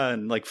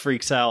 and like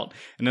freaks out,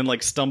 and then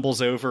like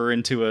stumbles over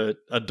into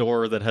a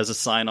door that has a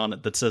sign on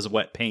it that says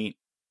wet paint,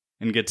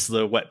 and gets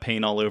the wet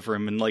paint all over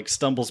him and like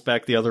stumbles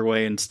back the other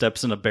way and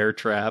steps in a bear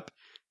trap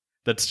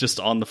that's just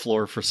on the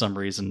floor for some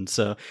reason.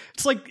 So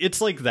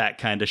it's like that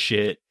kind of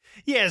shit.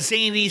 Yeah,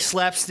 zany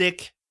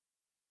slapstick.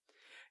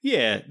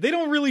 Yeah, they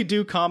don't really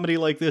do comedy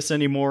like this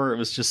anymore. It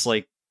was just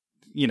like,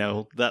 you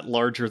know, that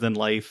larger than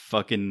life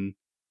fucking,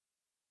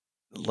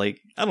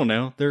 like, I don't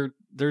know.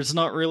 There's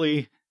not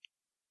really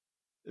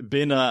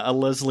been a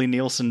Leslie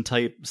Nielsen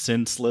type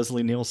since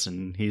Leslie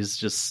Nielsen. He's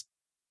just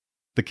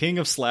the king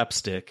of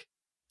slapstick.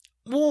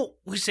 Well,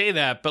 we say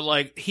that, but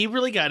like he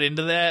really got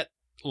into that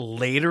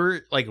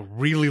later, like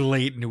really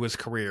late into his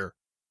career.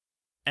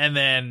 And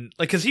then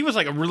like, cause he was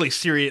like a really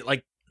serious,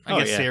 like,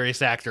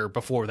 serious actor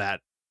before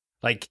that.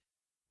 Like,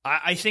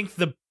 I think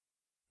the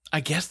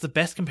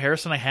best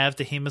comparison I have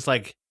to him is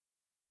like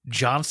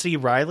John C.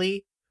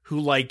 Reilly, who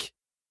like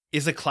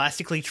is a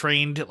classically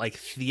trained like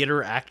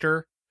theater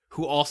actor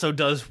who also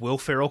does Will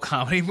Ferrell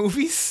comedy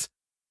movies.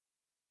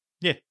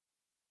 Yeah.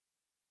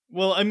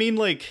 Well, I mean,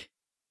 like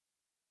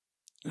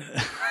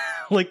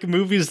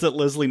movies that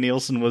Leslie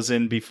Nielsen was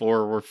in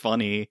before were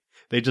funny.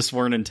 They just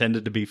weren't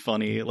intended to be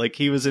funny. Like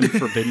he was in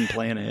Forbidden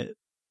Planet.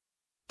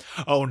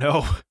 Oh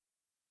no.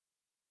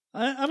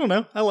 I don't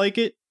know. I like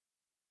it.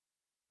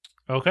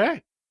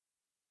 Okay.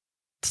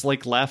 It's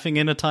like laughing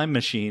in a time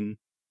machine.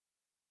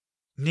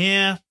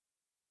 Yeah.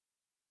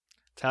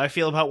 That's how I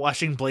feel about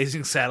watching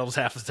Blazing Saddles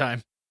half the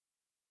time.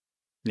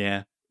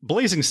 Yeah.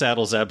 Blazing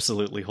Saddles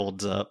absolutely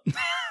holds up.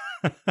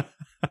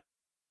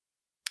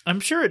 I'm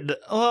sure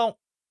well,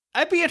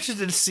 I'd be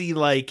interested to see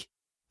like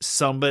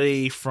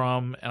somebody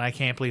from, and I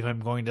can't believe I'm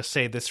going to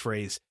say this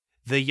phrase,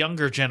 the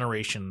younger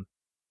generation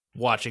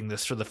watching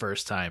this for the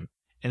first time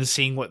and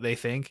seeing what they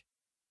think.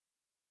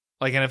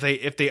 Like, and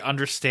if they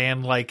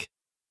understand like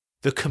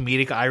the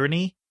comedic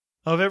irony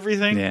of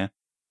everything. Yeah.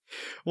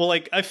 Well,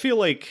 like I feel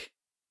like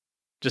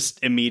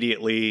just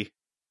immediately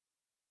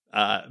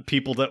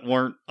people that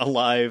weren't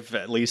alive,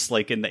 at least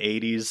like in the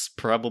 80s,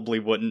 probably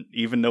wouldn't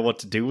even know what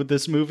to do with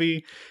this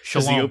movie.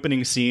 Because the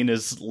opening scene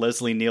is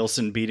Leslie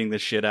Nielsen beating the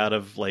shit out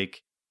of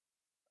like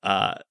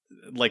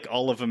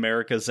all of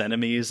America's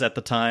enemies at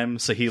the time.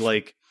 So he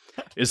like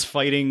is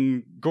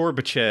fighting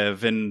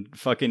Gorbachev and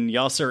fucking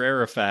Yasser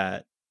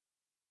Arafat.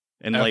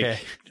 And like,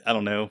 I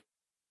don't know,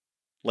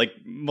 like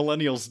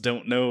millennials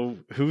don't know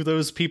who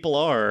those people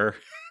are.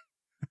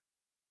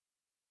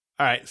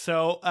 All right,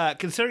 so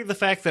considering the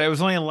fact that I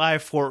was only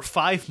alive for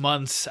 5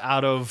 months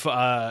out of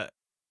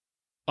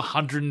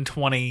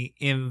 120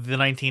 in the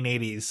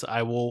 1980s,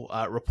 I will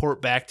report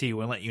back to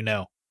you and let you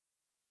know.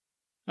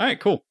 All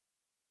right, cool.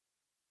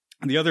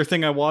 The other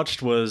thing I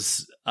watched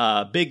was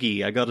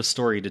Biggie, I Got a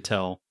Story to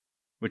Tell,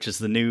 which is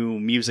the new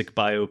music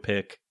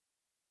biopic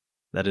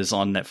that is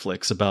on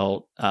Netflix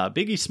about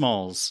Biggie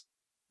Smalls.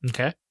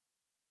 Okay.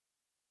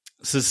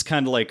 This is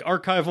kind of like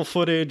archival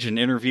footage and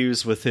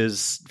interviews with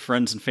his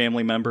friends and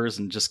family members,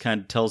 and just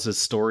kind of tells his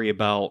story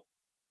about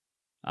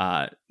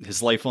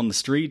his life on the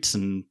streets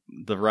and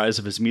the rise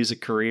of his music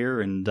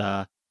career and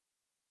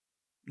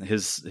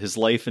his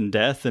life and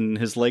death and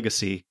his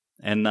legacy.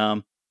 And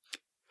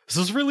this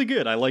was really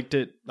good. I liked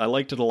it. I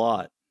liked it a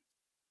lot.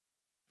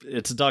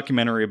 It's a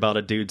documentary about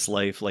a dude's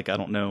life. Like, I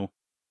don't know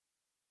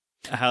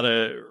how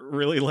to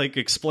really like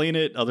explain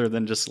it other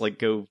than just like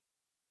go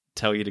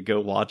tell you to go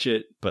watch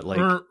it, but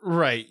like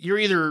right, you're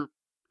either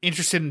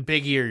interested in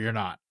Biggie or you're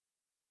not.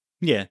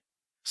 Yeah.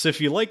 So if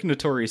you like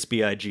Notorious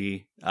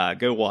B.I.G.,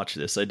 go watch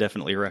this. I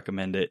definitely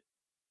recommend it.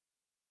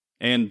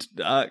 And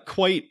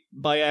quite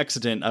by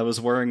accident, I was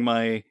wearing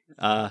my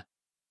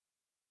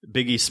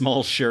Biggie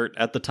Smalls shirt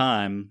at the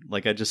time.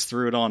 Like I just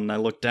threw it on and I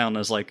looked down and I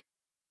was like,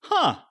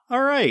 huh,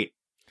 all right.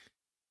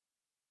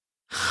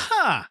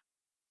 Huh.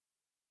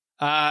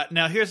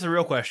 Now here's the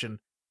real question.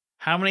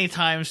 How many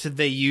times did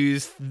they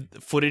use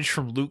footage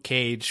from Luke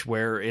Cage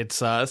where it's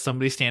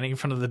somebody standing in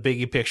front of the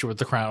Biggie picture with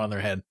the crown on their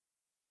head?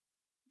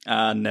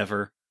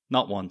 Never.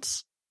 Not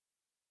once.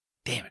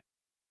 Damn it.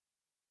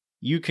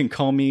 You can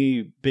call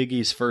me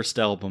Biggie's first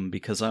album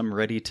because I'm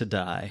ready to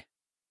die.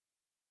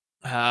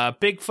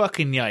 Big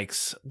fucking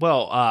yikes.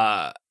 Well,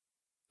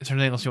 is there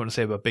anything else you want to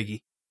say about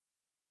Biggie?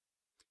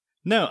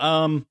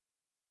 No,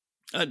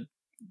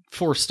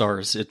 4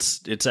 stars.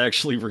 It's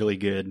actually really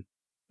good.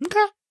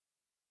 Okay.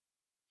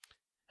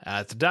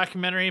 It's a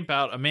documentary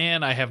about a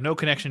man I have no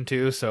connection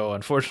to, so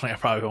unfortunately I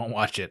probably won't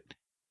watch it.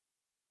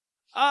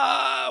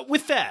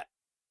 With that,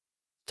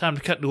 time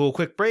to cut into a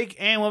quick break,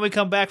 and when we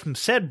come back from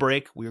said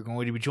break, we are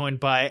going to be joined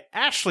by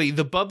Ashley,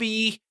 the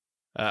Bubby,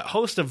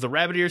 host of the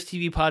Rabbit Ears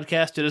TV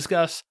podcast, to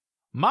discuss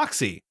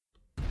Moxie.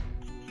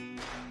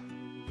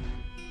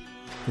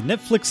 The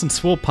Netflix and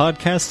Swill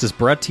podcast is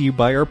brought to you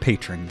by our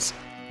patrons,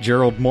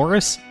 Gerald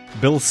Morris,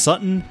 Bill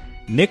Sutton,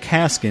 Nick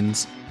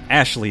Haskins,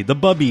 Ashley, the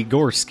Bubby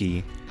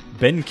Gorski,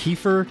 Ben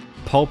Kiefer,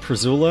 Paul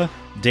Prezula,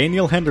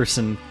 Daniel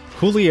Henderson,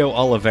 Julio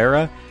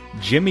Oliveira,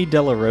 Jimmy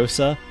Della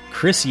Rosa,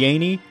 Chris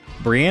Yaney,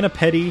 Brianna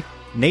Petty,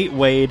 Nate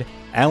Wade,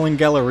 Alan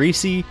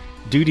Gallerisi,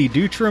 Duty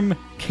Dutram,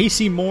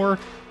 Casey Moore,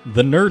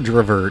 The Nerd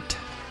Revert,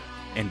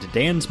 and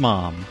Dan's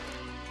mom.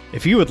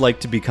 If you would like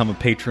to become a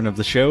patron of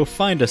the show,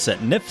 find us at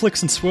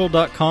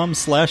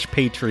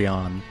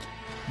netflixandswill.com/Patreon.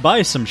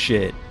 Buy some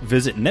shit.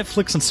 Visit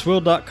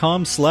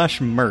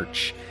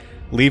netflixandswill.com/merch.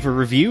 Leave a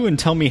review and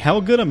tell me how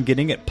good I'm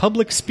getting at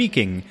public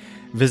speaking.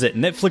 Visit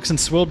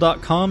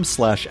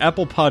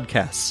netflixandswill.com/Apple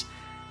Podcasts.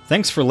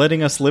 Thanks for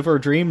letting us live our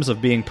dreams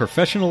of being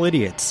professional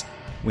idiots.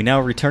 We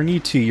now return you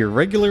to your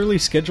regularly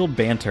scheduled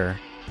banter.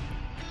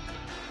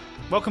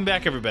 Welcome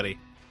back, everybody.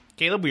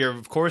 Caleb, we are,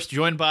 of course,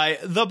 joined by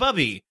the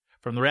Bubby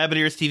from the Rabbit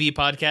Ears TV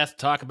podcast to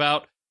talk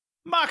about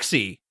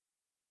Moxie.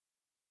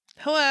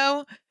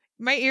 Hello.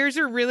 My ears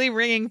are really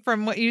ringing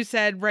from what you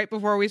said right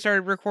before we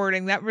started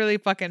recording. That really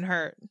fucking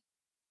hurt.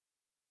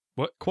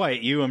 What?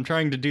 Quiet you. I'm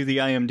trying to do the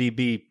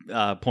IMDb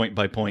point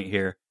by point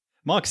here.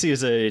 Moxie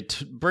is a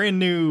brand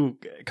new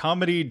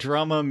comedy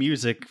drama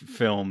music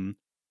film.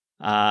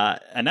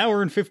 An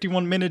hour and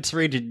 51 minutes,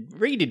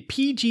 rated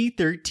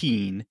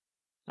PG-13.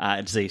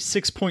 It's a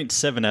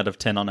 6.7 out of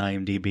 10 on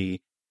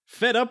IMDb.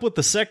 Fed up with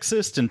the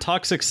sexist and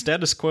toxic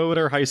status quo at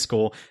her high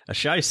school, a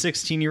shy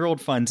 16-year-old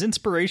finds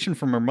inspiration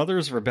from her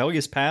mother's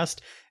rebellious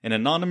past and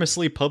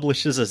anonymously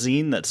publishes a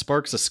zine that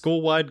sparks a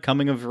school-wide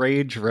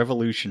coming-of-age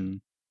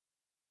revolution.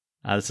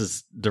 This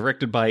is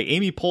directed by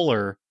Amy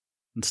Poehler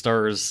and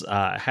stars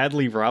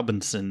Hadley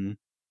Robinson.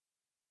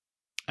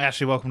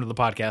 Ashley, welcome to the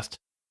podcast.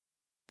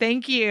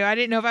 Thank you. I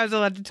didn't know if I was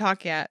allowed to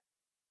talk yet.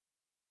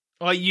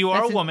 Well, you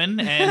are a woman,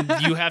 and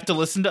you have to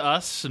listen to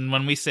us and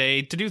when we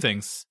say to do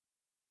things.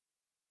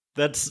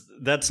 That's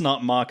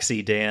not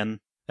Moxie, Dan.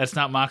 That's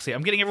not Moxie.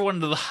 I'm getting everyone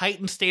into the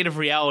heightened state of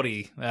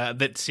reality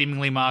that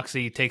seemingly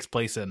Moxie takes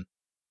place in.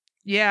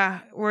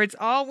 Yeah, where it's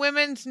all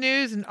women's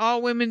news and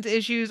all women's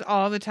issues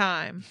all the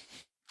time.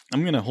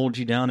 I'm going to hold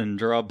you down and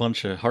draw a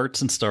bunch of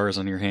hearts and stars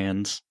on your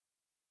hands.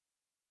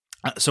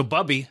 So,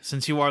 Bubby,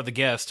 since you are the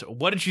guest,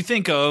 what did you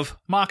think of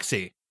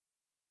Moxie?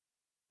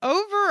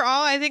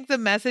 Overall, I think the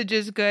message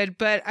is good,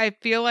 but I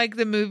feel like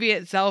the movie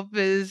itself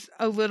is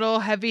a little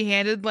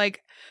heavy-handed.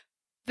 Like,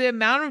 the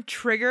amount of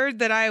triggered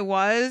that I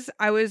was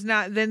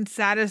not then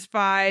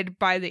satisfied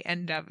by the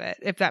end of it,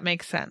 if that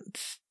makes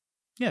sense.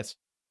 Yes.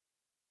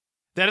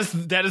 That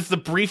is the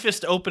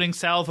briefest opening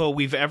salvo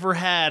we've ever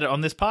had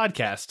on this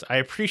podcast. I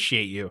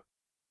appreciate you.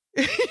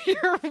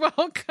 You're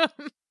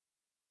welcome.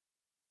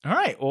 All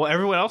right. Well,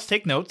 everyone else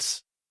take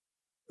notes.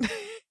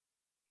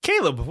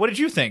 Caleb, what did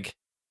you think?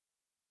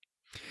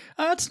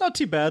 It's not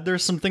too bad.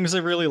 There's some things I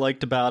really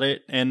liked about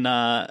it, and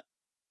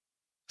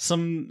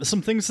some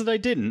things that I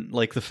didn't,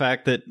 like the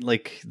fact that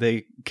like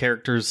the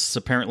characters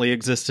apparently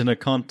exist in a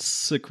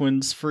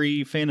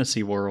consequence-free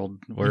fantasy world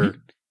where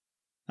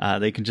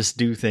they can just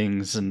do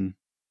things and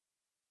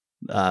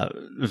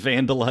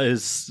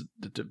vandalize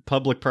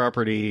public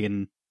property,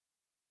 and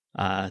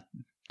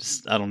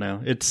just, I don't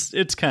know.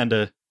 It's kind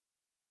of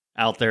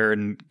out there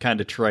and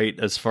kind of trite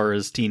as far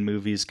as teen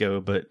movies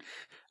go, but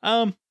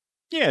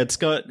yeah, it's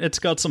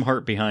got some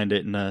heart behind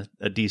it and a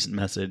decent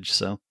message.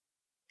 So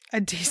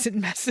a decent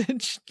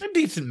message. A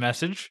decent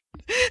message.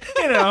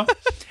 You know,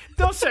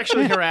 don't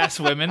sexually harass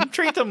women.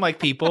 Treat them like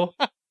people.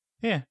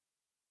 Yeah,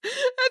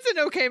 that's an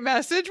okay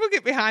message. We'll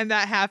get behind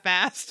that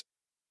half-assed.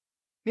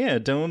 Yeah,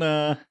 don't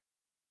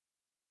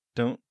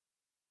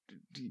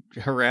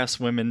harass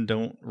women.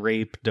 Don't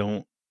rape.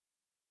 Don't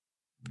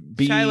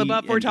be Shia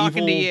LaBeouf, we're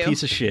talking to you.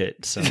 Piece of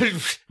shit. So.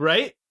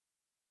 Right?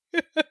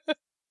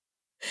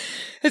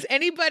 Has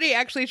anybody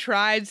actually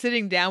tried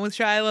sitting down with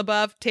Shia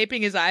LaBeouf,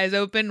 taping his eyes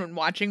open and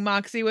watching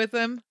Moxie with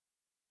him?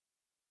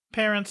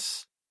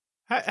 Parents,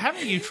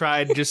 haven't you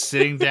tried just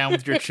sitting down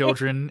with your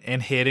children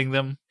and hitting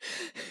them?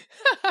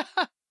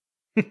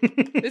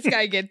 This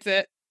guy gets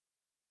it.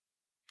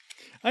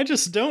 I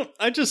just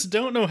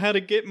don't know how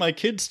to get my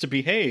kids to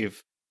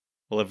behave.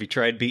 Well, have you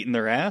tried beating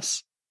their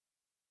ass?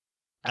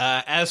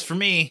 As for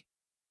me,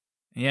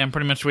 yeah, I'm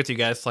pretty much with you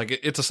guys. Like,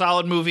 it's a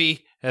solid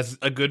movie, has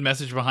a good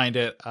message behind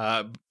it.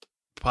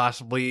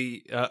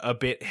 Possibly a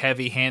bit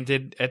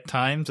heavy-handed at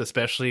times,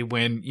 especially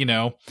when, you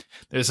know,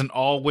 there's an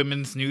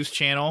all-women's news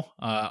channel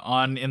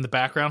on in the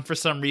background for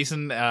some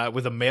reason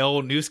with a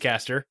male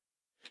newscaster.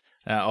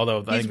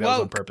 Although I think that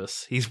was on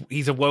purpose.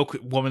 He's a woke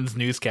woman's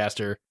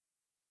newscaster.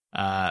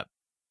 Yeah,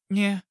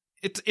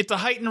 it's a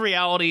heightened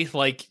reality,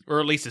 like, or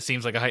at least it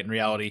seems like a heightened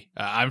reality.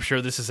 I'm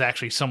sure this is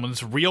actually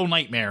someone's real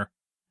nightmare.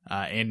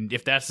 And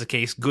if that's the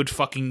case, good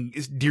fucking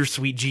dear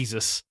sweet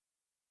Jesus.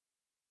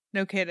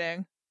 No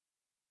kidding.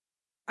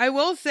 I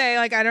will say,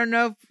 like, I don't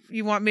know if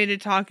you want me to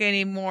talk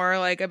anymore,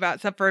 like, about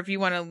stuff or if you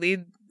want to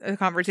lead a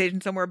conversation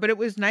somewhere, but it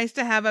was nice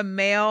to have a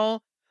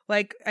male,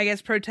 like, I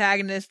guess,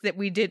 protagonist that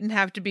we didn't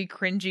have to be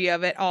cringy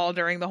of it all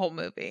during the whole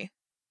movie.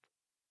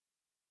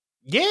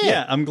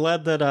 Yeah, I'm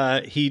glad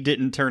that he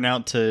didn't turn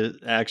out to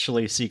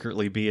actually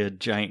secretly be a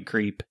giant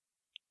creep.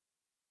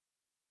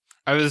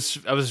 I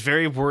was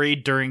very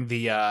worried during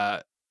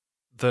the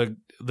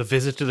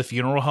visit to the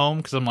funeral home,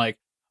 because I'm like,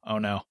 oh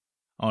no.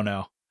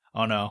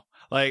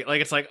 Like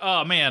it's like,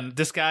 oh man,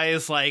 this guy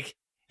is like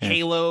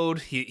haloed.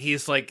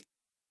 He's like,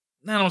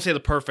 I don't say the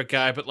perfect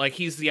guy, but like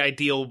he's the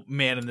ideal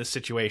man in this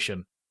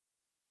situation.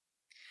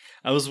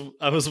 I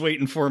was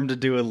waiting for him to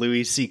do a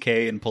Louis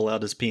C.K. and pull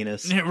out his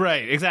penis.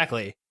 Right,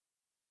 exactly.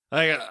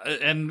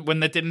 And when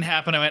that didn't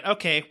happen, I went,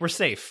 okay, we're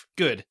safe.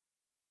 Good.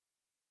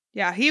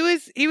 Yeah, he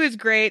was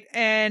great,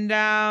 and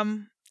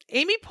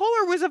Amy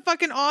Poehler was a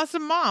fucking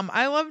awesome mom.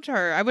 I loved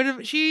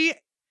her. She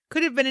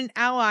could have been an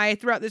ally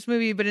throughout this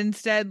movie, but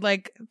instead,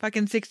 like,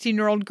 fucking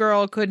 16-year-old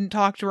girl couldn't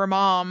talk to her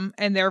mom,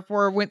 and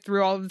therefore went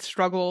through all the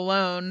struggle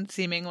alone,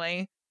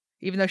 seemingly,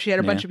 even though she had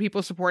a bunch of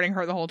people supporting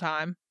her the whole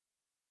time.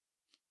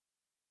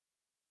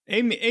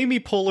 Amy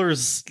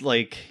Poehler's,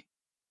 like,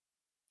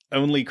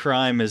 only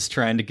crime is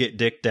trying to get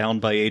dicked down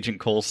by Agent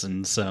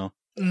Coulson, so...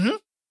 Mm-hmm.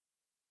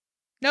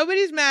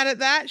 Nobody's mad at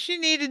that. She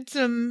needed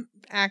some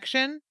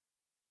action.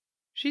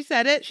 She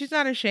said it. She's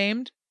not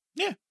ashamed.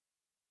 Yeah.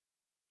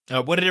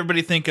 What did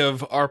everybody think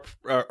of our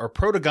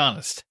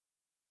protagonist?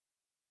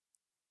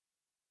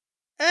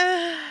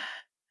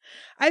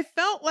 I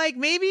felt like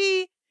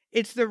maybe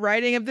it's the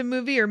writing of the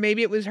movie or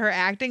maybe it was her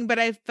acting, but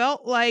I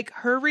felt like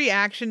her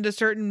reaction to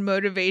certain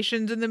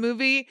motivations in the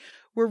movie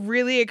were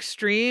really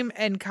extreme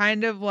and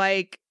kind of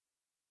like,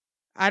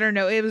 I don't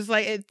know, it was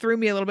like, it threw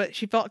me a little bit.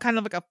 She felt kind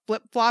of like a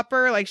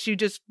flip-flopper, like she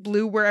just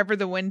blew wherever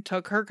the wind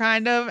took her,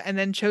 kind of, and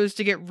then chose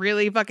to get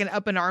really fucking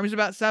up in arms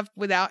about stuff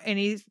without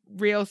any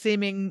real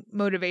seeming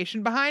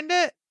motivation behind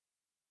it.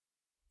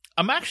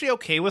 I'm actually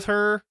okay with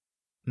her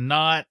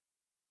not,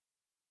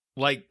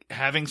 like,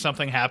 having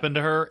something happen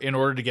to her in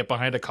order to get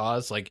behind a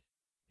cause. Like,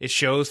 it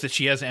shows that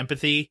she has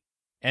empathy,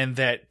 and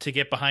that to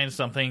get behind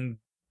something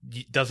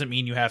doesn't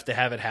mean you have to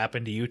have it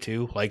happen to you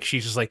too. Like,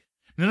 she's just like,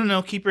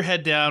 no, keep your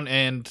head down.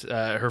 And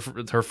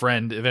her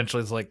friend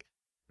eventually is like,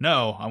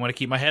 no, I'm going to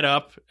keep my head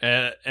up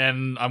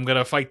and I'm going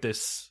to fight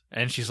this.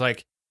 And she's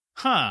like,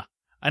 I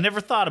never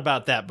thought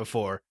about that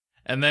before.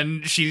 And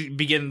then she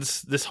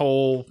begins this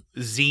whole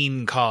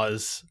zine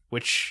cause,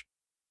 which,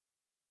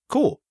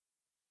 cool.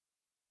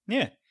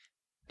 Yeah.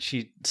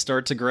 She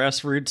starts a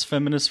grassroots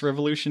feminist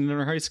revolution in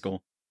her high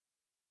school.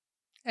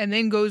 And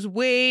then goes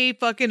way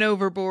fucking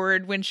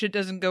overboard when shit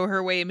doesn't go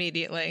her way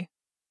immediately.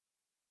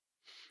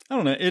 I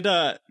don't know.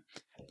 It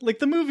like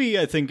the movie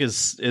I think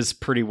is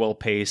pretty well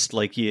paced.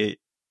 Like you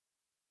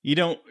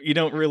don't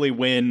really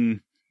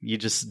win. You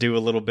just do a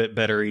little bit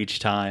better each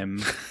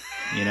time.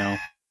 You know,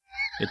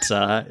 it's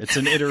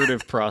an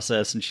iterative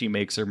process, and she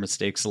makes her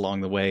mistakes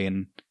along the way,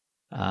 and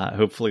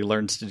hopefully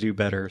learns to do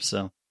better.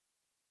 So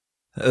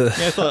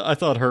yeah, I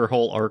thought her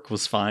whole arc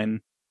was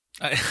fine.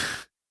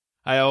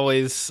 I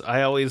always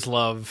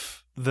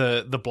love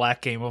the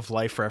Black Game of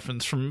Life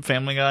reference from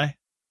Family Guy.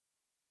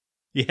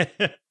 Yeah.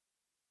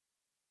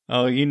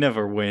 Oh, you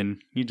never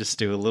win. You just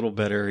do a little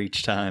better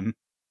each time.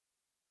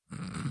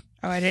 Oh,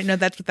 I didn't know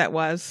that's what that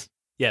was.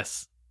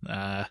 Yes.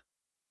 No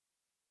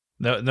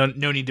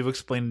need to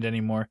explain it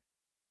anymore.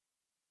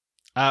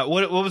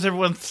 What was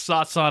everyone's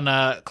thoughts on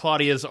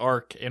Claudia's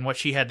arc and what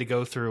she had to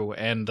go through,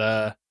 and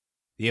the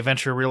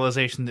eventual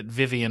realization that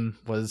Vivian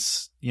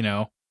was,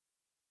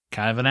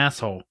 kind of an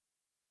asshole?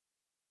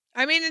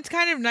 I mean, it's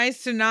kind of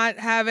nice to not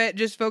have it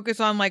just focus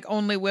on, like,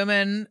 only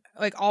women.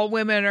 Like, all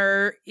women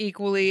are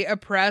equally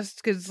oppressed,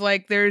 because,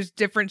 like, there's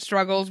different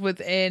struggles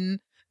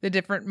within the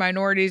different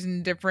minorities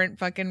and different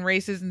fucking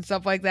races and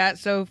stuff like that.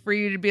 So for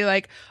you to be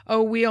like,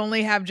 oh, we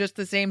only have just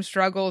the same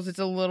struggles, it's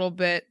a little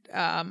bit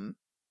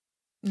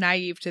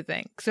naive to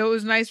think. So it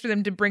was nice for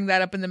them to bring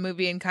that up in the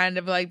movie and kind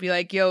of, like, be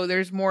like, yo,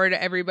 there's more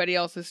to everybody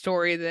else's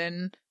story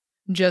than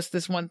just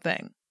this one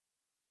thing.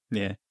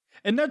 Yeah.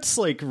 And that's,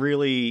 like,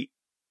 really...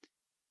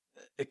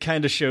 It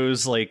kind of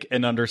shows, like,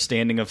 an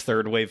understanding of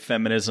third wave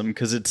feminism,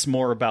 because it's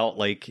more about,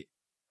 like,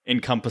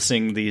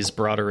 encompassing these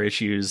broader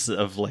issues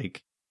of,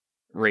 like,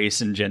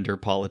 race and gender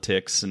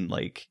politics, and,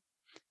 like,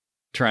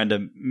 trying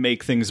to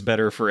make things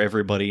better for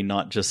everybody,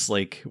 not just,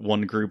 like,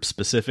 one group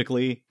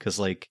specifically. Because,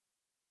 like,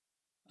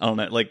 I don't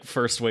know, like,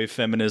 first wave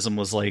feminism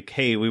was like,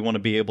 hey, we want to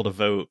be able to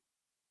vote.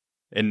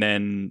 And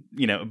then,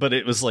 but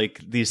it was, like,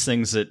 these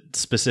things that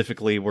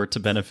specifically were to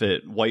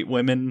benefit white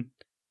women.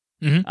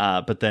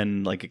 Mm-hmm. But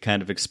then, like, it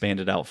kind of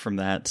expanded out from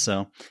that.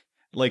 So,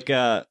 like,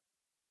 I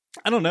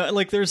don't know.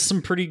 Like, there's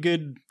some pretty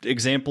good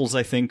examples,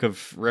 I think,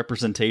 of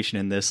representation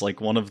in this.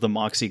 Like, one of the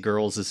Moxie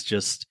girls is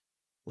just,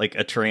 like,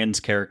 a trans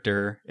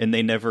character, and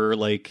they never,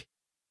 like,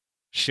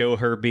 show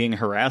her being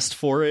harassed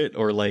for it,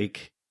 or,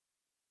 like,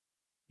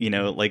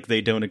 like,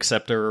 they don't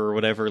accept her or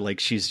whatever. Like,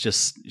 she's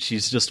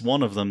just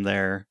one of them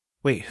there.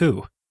 Wait,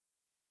 who?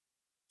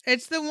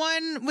 It's the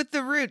one with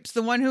the roots,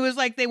 the one who was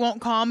like, they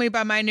won't call me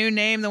by my new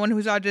name, the one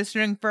who's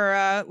auditioning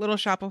for Little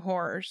Shop of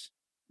Horrors.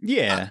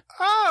 Yeah.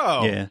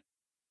 Oh! Yeah.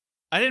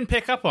 I didn't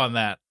pick up on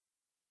that.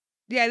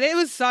 Yeah, it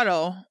was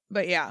subtle,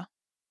 but yeah.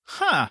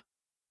 Huh.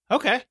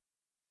 Okay.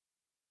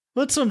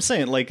 That's what I'm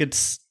saying. Like,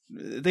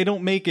 they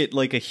don't make it,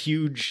 like, a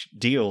huge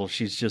deal.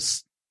 She's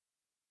just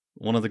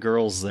one of the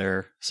girls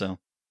there, so.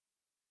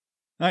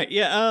 All right,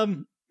 yeah,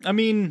 I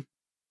mean,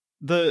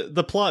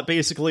 the plot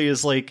basically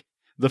is, like,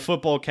 the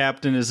football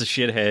captain is a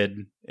shithead,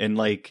 and,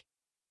 like,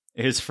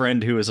 his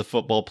friend who is a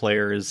football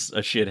player is a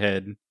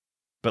shithead.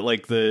 But,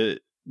 like, the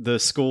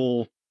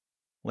school,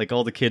 like,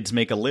 all the kids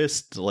make a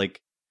list,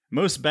 like,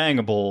 most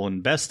bangable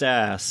and best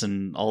ass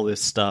and all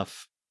this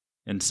stuff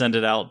and send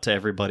it out to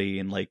everybody,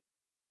 and like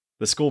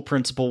the school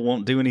principal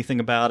won't do anything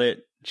about it.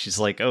 She's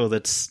like, oh,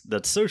 that's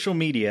social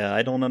media.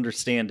 I don't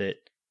understand it.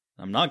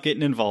 I'm not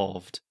getting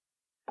involved.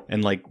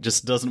 And like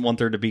just doesn't want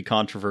there to be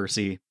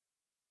controversy.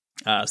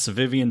 So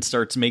Vivian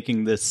starts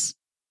making this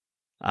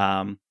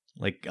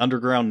like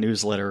underground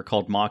newsletter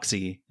called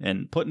Moxie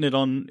and putting it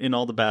in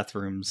all the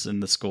bathrooms in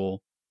the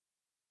school.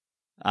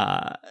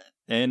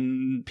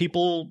 And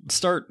people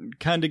start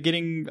kind of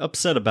getting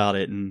upset about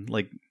it and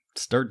like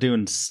start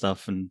doing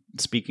stuff and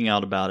speaking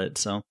out about it.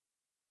 So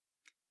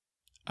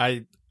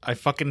I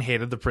fucking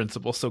hated the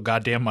principal so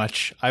goddamn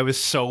much. I was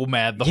so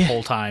mad the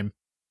whole time.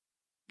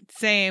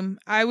 Same.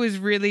 I was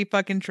really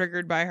fucking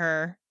triggered by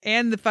her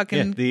and the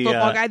fucking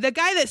football guy. The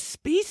guy that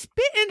he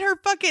spit in her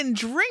fucking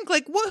drink.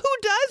 Like, who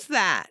does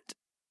that?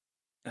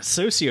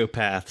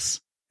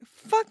 Sociopaths.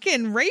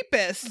 Fucking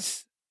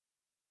rapists.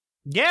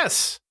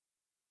 Yes.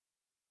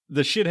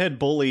 The shithead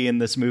bully in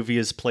this movie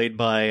is played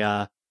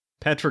by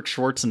Patrick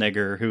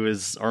Schwarzenegger, who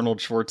is Arnold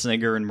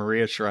Schwarzenegger and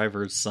Maria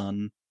Shriver's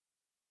son.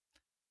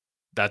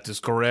 That is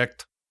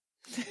correct.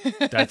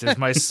 That is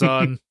my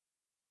son.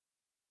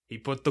 He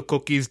put the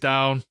cookies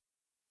down.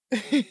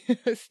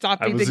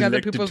 Stop eating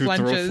other people's lunches.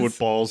 I was elected to throw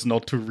footballs,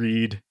 not to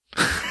read.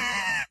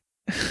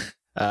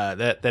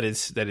 That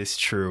is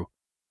true.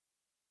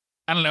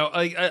 I don't know.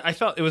 I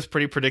felt it was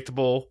pretty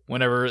predictable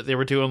whenever they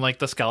were doing like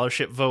the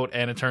scholarship vote,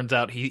 and it turns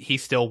out he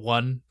still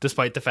won,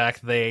 despite the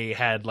fact they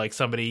had like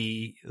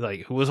somebody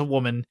like who was a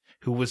woman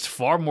who was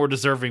far more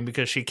deserving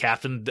because she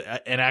captained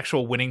an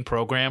actual winning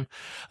program.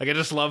 Like I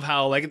just love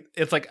how like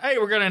it's like, hey,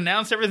 we're gonna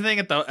announce everything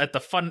at the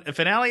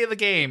finale of the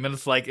game, and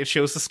it's like it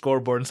shows the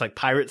scoreboard and it's like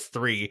Pirates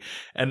 3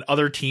 and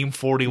other team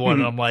 41,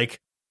 and I'm like.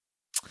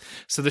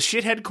 So the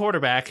shithead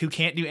quarterback who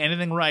can't do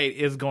anything right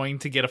is going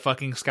to get a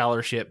fucking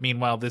scholarship.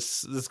 Meanwhile,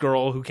 this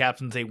girl who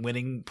captains a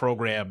winning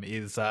program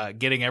is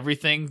getting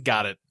everything.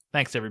 Got it.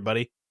 Thanks,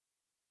 everybody.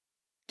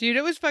 Dude,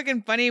 it was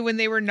fucking funny when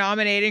they were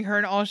nominating her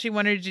and all she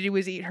wanted to do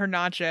was eat her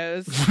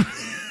nachos.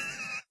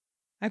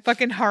 I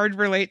fucking hard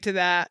relate to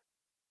that.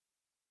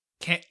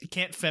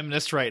 Can't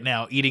feminist right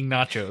now eating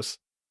nachos.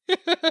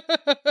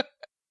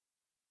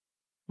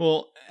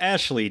 Well,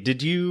 Ashley,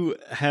 did you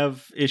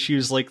have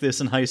issues like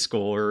this in high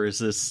school, or is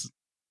this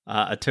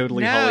a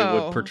totally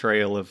Hollywood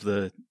portrayal of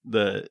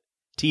the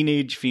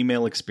teenage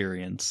female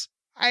experience?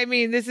 I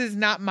mean, this is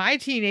not my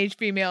teenage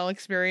female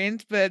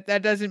experience, but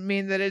that doesn't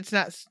mean that it's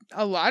not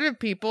a lot of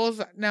people's.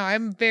 No,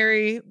 I'm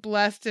very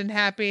blessed and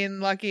happy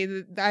and lucky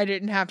that I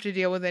didn't have to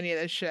deal with any of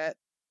this shit.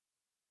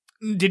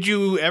 Did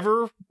you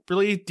ever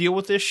really deal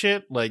with this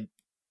shit? Like,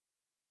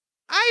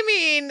 I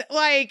mean,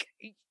 like...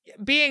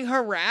 being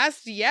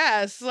harassed,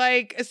 yes,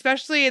 like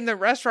especially in the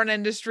restaurant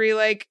industry,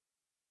 like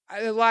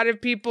a lot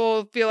of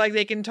people feel like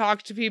they can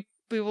talk to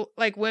people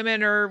like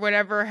women or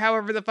whatever,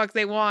 however the fuck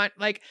they want,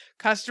 like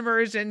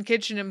customers and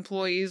kitchen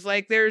employees.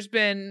 Like there's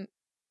been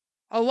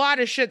a lot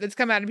of shit that's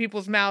come out of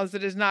people's mouths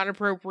that is not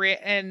appropriate,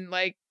 and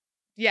like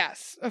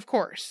yes, of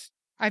course,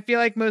 I feel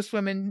like most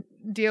women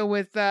deal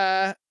with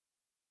and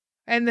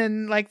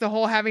then like the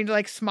whole having to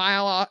like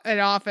smile it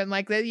off and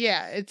like that.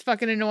 Yeah, it's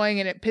fucking annoying,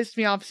 and it pissed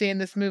me off seeing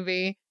this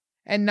movie.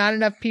 And not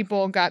enough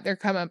people got their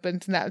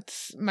comeuppance, and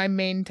that's my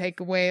main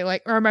takeaway,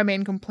 like, or my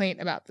main complaint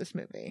about this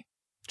movie.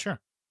 Sure.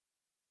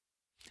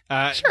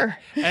 Sure.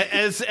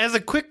 As a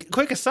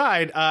quick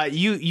aside,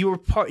 you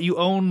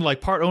owned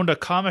a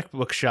comic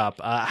book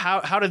shop.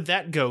 How did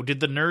that go?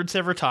 Did the nerds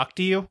ever talk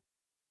to you?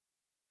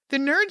 The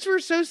nerds were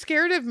so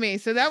scared of me,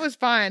 so that was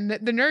fine. The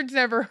nerds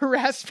never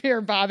harassed me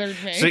or bothered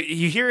me. So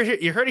you heard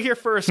it here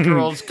first,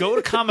 girls. Go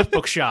to comic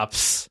book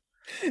shops.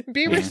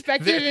 Be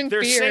respected and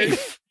they're feared.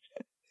 Safe.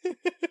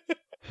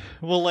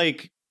 Well,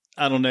 like,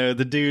 I don't know,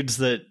 the dudes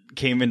that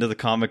came into the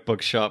comic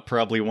book shop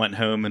probably went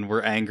home and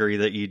were angry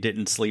that you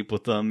didn't sleep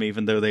with them,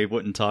 even though they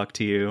wouldn't talk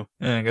to you.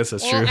 Yeah, I guess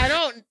that's true.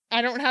 true.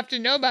 I don't have to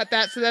know about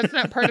that, so that's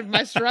not part of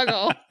my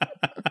struggle.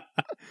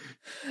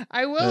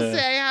 I will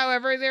say,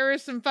 however, there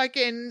is some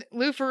fucking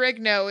Lou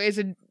Ferrigno is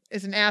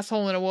an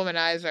asshole and a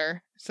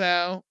womanizer.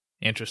 So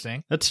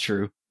interesting. That's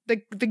true. The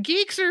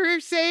geeks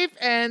are safe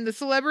and the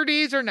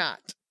celebrities are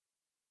not.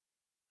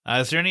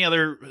 Is there any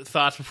other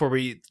thoughts before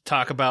we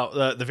talk about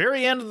the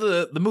very end of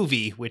the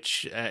movie,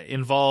 which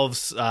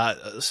involves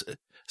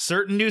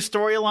certain new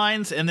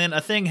storylines and then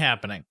a thing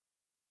happening?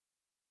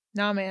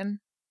 Nah, man.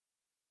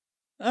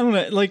 I don't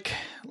know. Like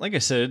I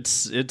said,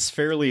 it's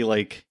fairly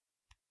like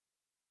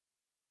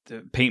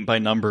paint by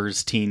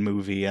numbers teen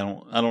movie. I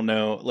don't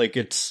know. Like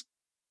it's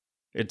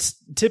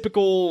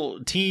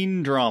typical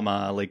teen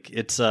drama. Like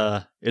it's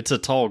a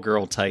tall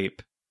girl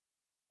type.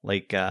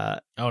 Like oh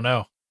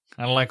no.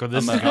 I don't like what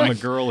this is. I'm a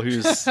girl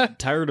who's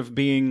tired of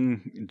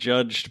being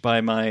judged by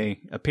my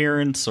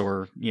appearance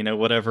or,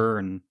 whatever.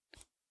 And,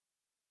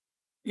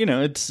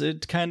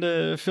 it kind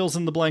of fills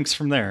in the blanks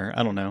from there.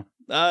 I don't know.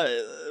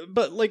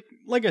 But like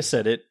I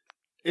said,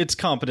 it's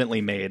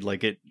competently made.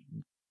 Like it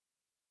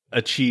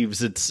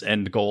achieves its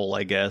end goal,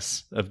 I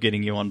guess, of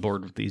getting you on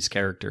board with these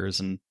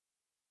characters. And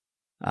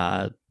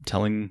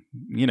telling,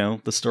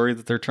 the story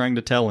that they're trying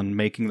to tell and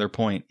making their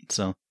point.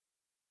 So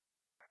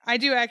I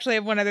do actually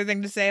have one other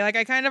thing to say. Like,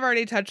 I kind of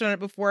already touched on it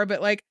before,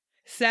 but like,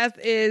 Seth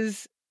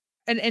is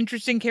an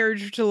interesting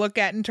character to look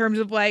at in terms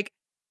of like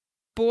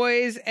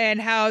boys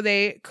and how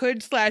they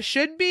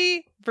could/should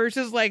be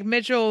versus like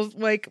Mitchell's,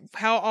 like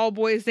how all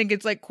boys think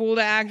it's like cool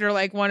to act or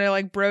like want to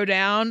like bro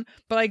down,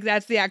 but like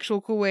that's the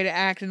actual cool way to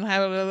act and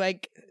how to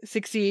like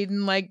succeed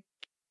and like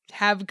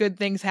have good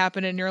things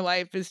happen in your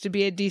life is to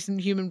be a decent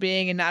human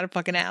being and not a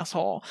fucking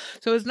asshole.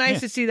 So it's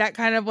nice to see that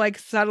kind of like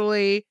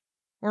subtly,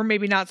 or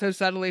maybe not so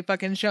subtly,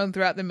 fucking shown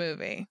throughout the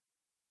movie.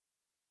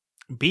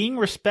 Being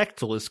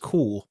respectful is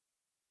cool.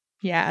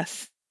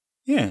 Yes.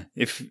 Yeah,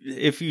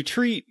 if you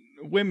treat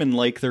women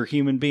like they're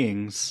human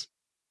beings,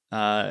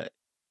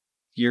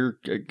 you're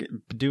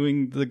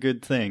doing the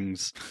good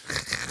things.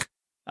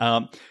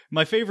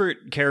 My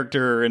favorite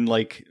character and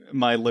like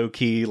my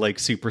low-key like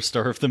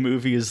superstar of the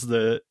movie is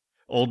the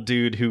old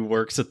dude who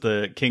works at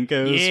the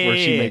Kinko's where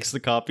she makes the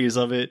copies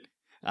of it.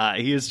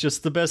 He is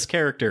just the best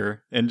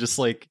character and just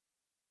like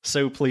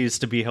so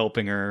pleased to be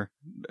helping her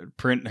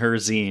print her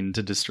zine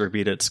to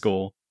distribute at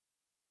school.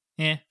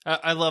 Yeah,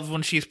 I love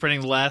when she's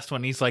printing the last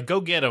one. He's like, go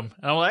get him.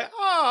 And I'm like,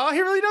 oh,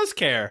 he really does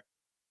care.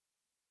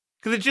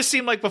 Because it just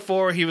seemed like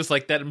before he was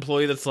like that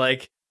employee that's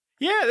like,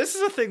 yeah, this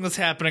is a thing that's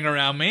happening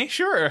around me.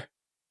 Sure.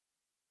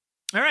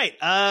 All right.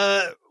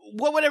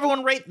 What would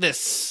everyone rate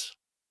this?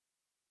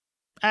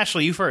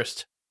 Ashley, you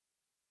first.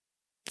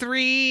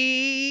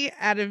 3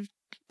 out of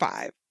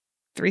 5.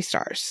 3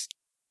 stars.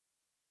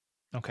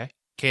 Okay.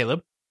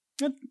 Caleb?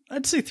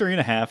 I'd say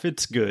 3.5.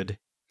 It's good.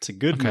 It's a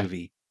good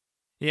movie.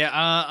 Yeah,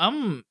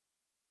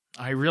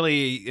 I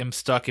really am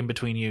stuck in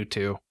between you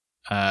two.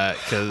 Cause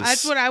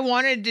that's what I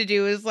wanted to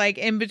do, is like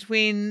in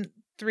between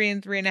 3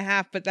 and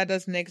 3.5, but that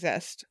doesn't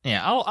exist.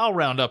 Yeah, I'll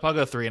round up. I'll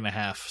go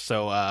 3.5.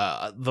 So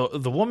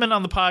the woman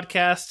on the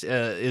podcast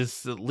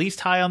is the least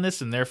high on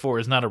this and therefore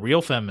is not a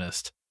real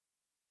feminist.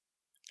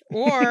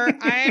 Or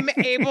I'm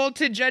able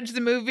to judge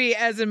the movie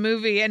as a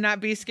movie and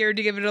not be scared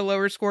to give it a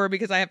lower score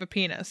because I have a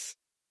penis.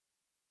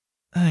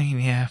 I mean,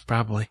 yeah,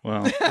 probably.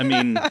 Well, I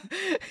mean,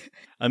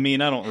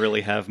 I don't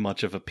really have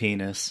much of a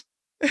penis.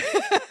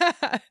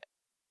 Then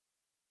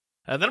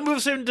it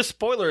moves into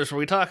spoilers where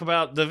we talk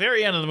about the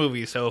very end of the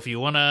movie. So if you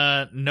want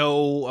to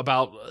know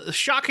about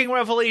shocking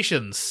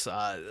revelations,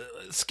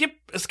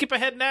 skip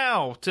ahead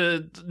now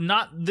to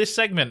not this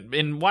segment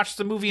and watch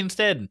the movie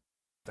instead.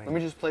 Let me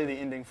just play the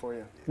ending for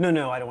you.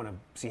 No, I don't want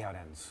to see how it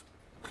ends.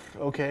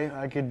 Okay,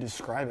 I could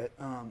describe it.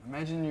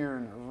 Imagine you're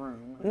in a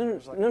room.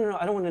 No,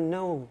 I don't want to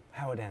know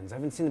how it ends. I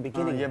haven't seen the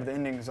beginning. Yeah, but the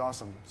ending is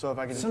awesome. So if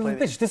I could just Son play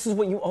of a bitch, this is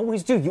what you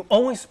always do. You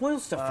always spoil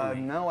stuff for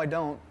me. No, I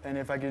don't. And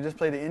if I could just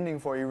play the ending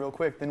for you real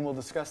quick, then we'll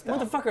discuss that.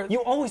 Motherfucker,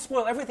 you always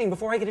spoil everything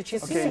before I get a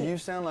chance to see it. Okay, you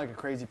sound like a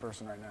crazy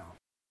person right now.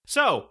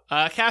 So,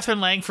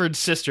 Catherine Langford's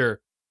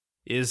sister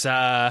is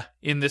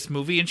in this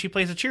movie, and she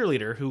plays a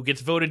cheerleader who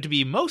gets voted to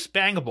be most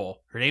bangable.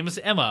 Her name is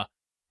Emma.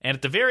 And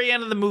at the very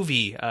end of the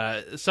movie,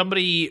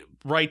 somebody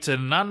writes an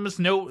anonymous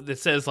note that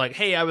says, like,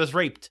 hey, I was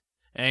raped,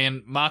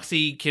 and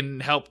Moxie can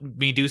help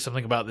me do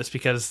something about this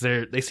because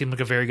they seem like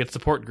a very good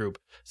support group.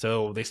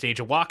 So they stage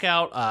a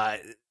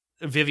walkout.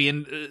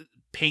 Vivian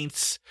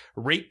paints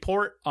rape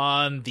port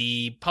on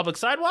the public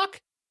sidewalk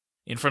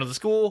in front of the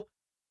school.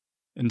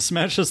 And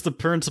smashes the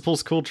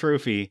principal's cool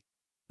trophy.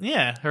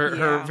 Yeah,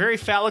 her very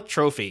phallic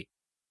trophy.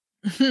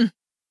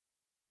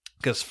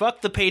 Because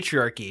fuck the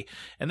patriarchy.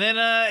 And then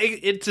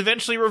it's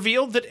eventually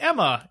revealed that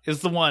Emma is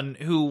the one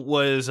who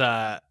was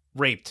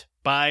raped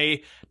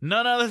by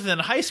none other than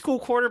high school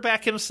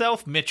quarterback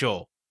himself,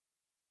 Mitchell.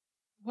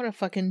 What a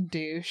fucking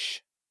douche.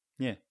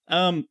 Yeah.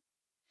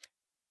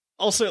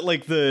 Also,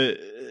 like,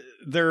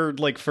 their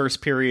like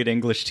first period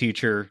English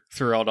teacher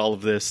throughout all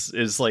of this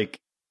is like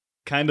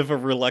kind of a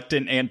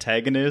reluctant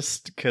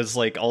antagonist because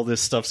like all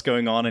this stuff's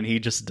going on and he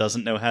just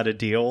doesn't know how to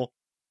deal.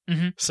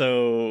 Mm-hmm.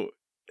 So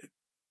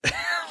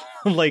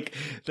like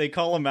they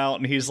call him out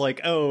and he's like,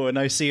 oh, and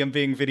I see him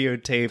being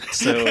videotaped,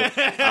 so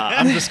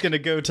I'm just gonna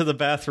go to the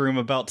bathroom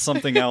about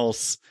something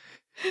else.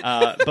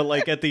 But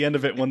like at the end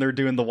of it, when they're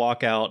doing the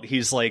walkout,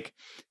 he's like,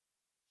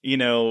 you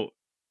know,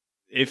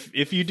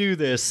 if you do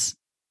this,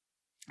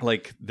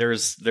 like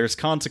there's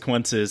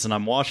consequences, and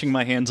I'm washing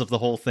my hands of the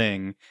whole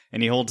thing.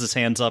 And he holds his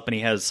hands up and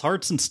he has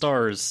hearts and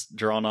stars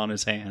drawn on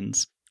his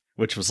hands,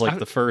 which was like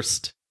the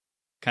first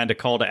kind of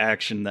call to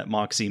action that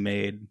Moxie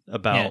made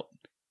about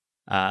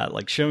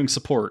like showing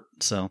support.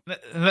 So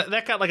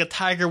that got like a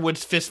Tiger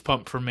Woods fist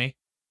pump from me.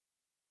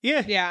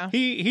 Yeah.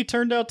 He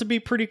turned out to be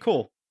pretty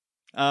cool.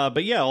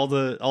 But yeah, all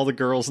the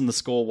girls in the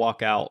school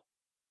walk out,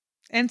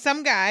 and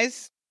some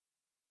guys.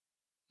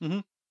 Mm-hmm.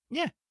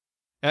 Yeah,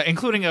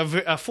 including a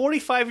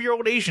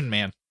 45-year-old Asian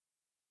man.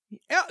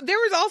 There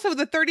was also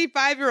the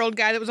 35-year-old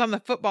guy that was on the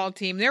football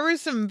team. There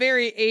was some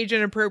very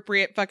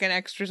age-inappropriate fucking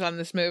extras on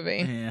this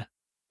movie. Yeah.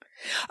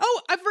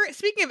 Oh,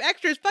 speaking of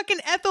extras, fucking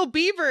Ethel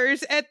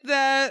Beavers at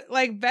the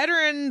like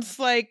veterans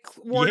like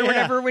ward or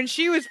whatever, when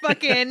she was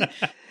fucking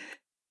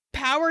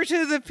power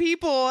to the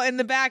people in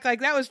the back, like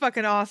that was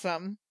fucking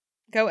awesome.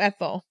 Go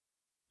Ethel.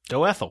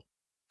 Go Ethel.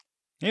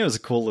 It was a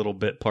cool little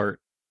bit part.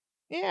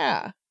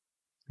 Yeah.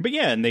 But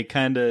yeah, and they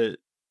kind of...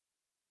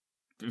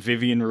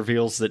 Vivian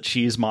reveals that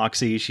she's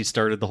Moxie. She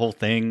started the whole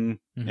thing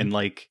and,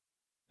 like,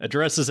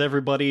 addresses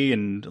everybody,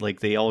 and,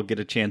 like, they all get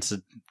a chance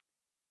to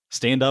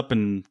stand up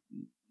and,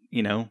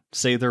 you know,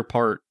 say their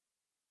part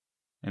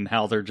and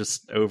how they're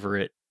just over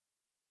it.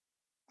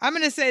 I'm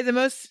going to say the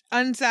most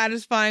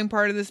unsatisfying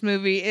part of this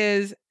movie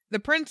is the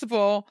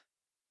principal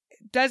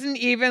doesn't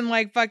even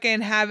like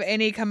fucking have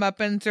any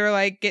comeuppance or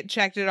like get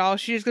checked at all.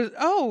 She just goes,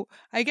 oh,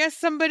 I guess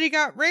somebody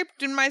got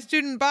raped in my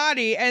student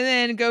body, and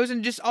then goes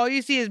and just all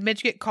you see is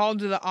Mitch get called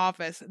to the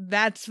office.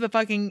 That's the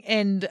fucking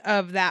end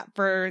of that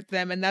for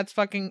them, and that's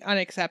fucking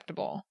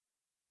unacceptable.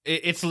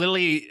 It's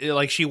literally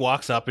like she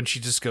walks up and she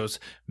just goes,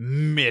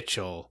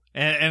 Mitchell.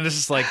 And it's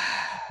just like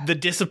the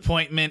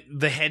disappointment,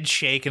 the head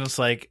shake, and it's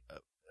like,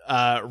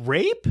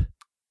 rape?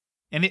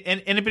 And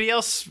anybody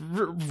else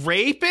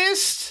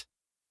rapist?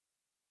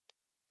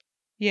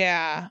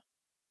 Yeah.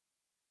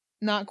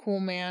 Not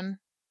cool, man.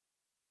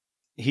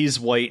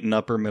 He's white and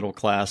upper middle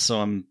class, so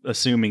I'm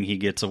assuming he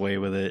gets away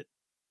with it.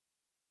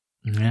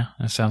 Yeah,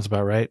 that sounds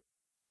about right.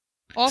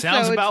 Also,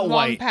 sounds about it's long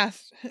white.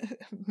 past.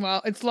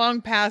 Well, it's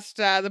long past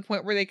the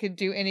point where they could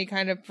do any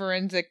kind of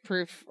forensic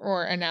proof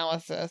or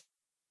analysis.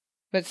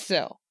 But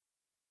still,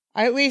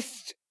 at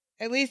least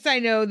I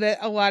know that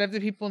a lot of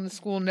the people in the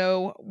school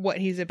know what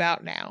he's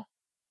about now.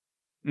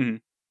 Mm-hmm.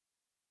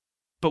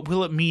 But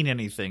will it mean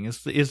anything?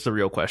 Is the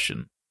real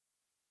question.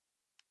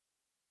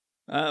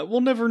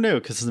 We'll never know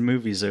because the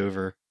movie's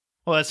over.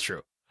 Well, that's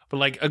true. But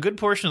like a good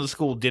portion of the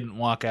school didn't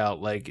walk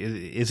out. Like,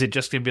 is it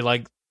just gonna be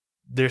like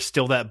there's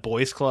still that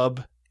boys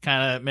club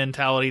kind of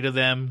mentality to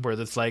them, where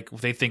it's like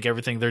they think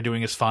everything they're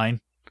doing is fine?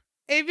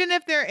 Even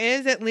if there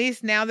is, at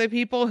least now the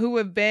people who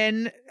have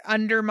been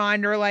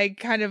undermined or like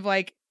kind of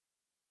like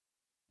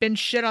been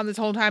shit on this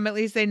whole time, at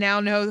least they now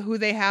know who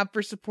they have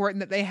for support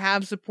and that they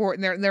have support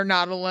and they're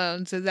not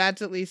alone. So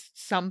that's at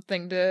least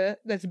something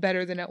that's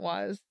better than it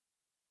was.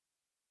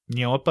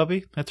 You know what,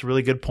 Bubby? That's a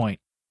really good point.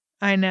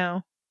 I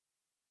know.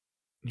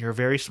 You're a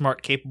very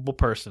smart, capable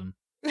person.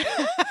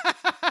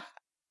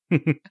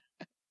 Hmm.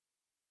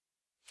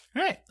 All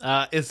right.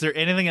 Is there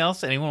anything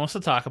else anyone wants to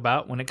talk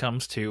about when it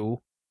comes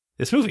to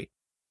this movie?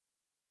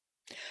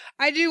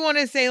 I do want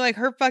to say, like,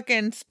 her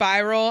fucking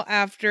spiral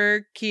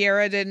after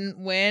Kiera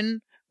didn't win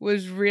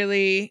was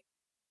really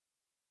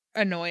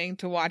annoying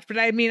to watch. But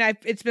I mean,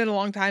 it's been a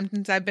long time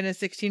since I've been a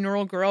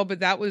 16-year-old girl,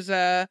 but that was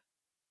a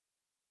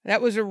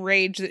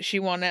rage that she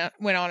went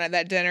on at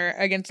that dinner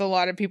against a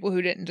lot of people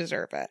who didn't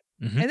deserve it.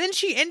 Mm-hmm. And then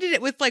she ended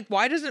it with like,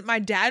 why doesn't my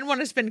dad want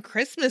to spend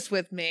Christmas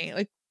with me?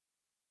 Like,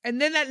 and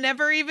then that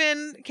never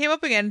even came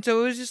up again.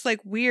 So it was just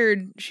like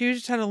weird. She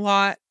just had a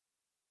lot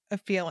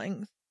of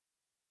feelings.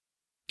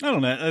 I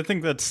don't know. I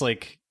think that's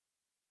like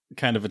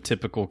kind of a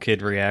typical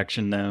kid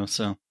reaction now.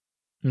 So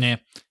yeah,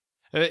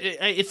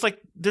 it's like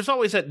there's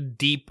always that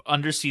deep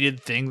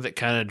underseated thing that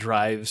kind of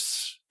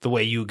drives the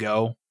way you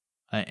go.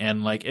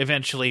 And like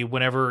eventually,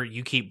 whenever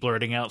you keep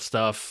blurting out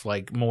stuff,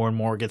 like more and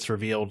more gets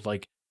revealed.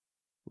 Like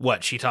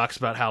what she talks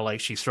about, how like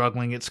she's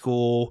struggling at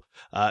school,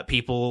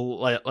 people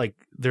like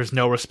there's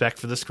no respect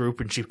for this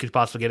group, and she could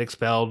possibly get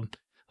expelled.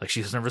 Like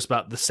she's nervous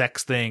about the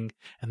sex thing,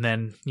 and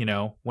then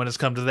when it's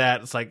come to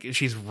that, it's like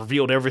she's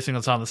revealed everything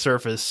that's on the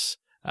surface.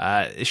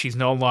 She's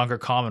no longer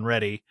calm and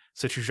ready,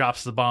 so she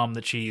drops the bomb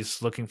that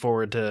she's looking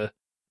forward to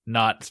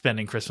not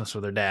spending Christmas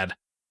with her dad.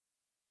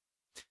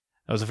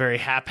 That was a very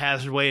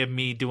haphazard way of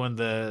me doing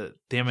the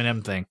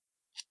Eminem thing.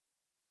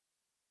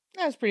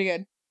 That was pretty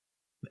good.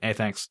 Hey,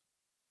 thanks.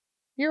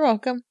 You're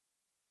welcome.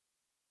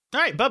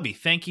 All right, Bubby,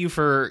 thank you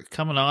for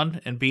coming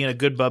on and being a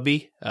good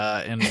Bubby,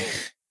 and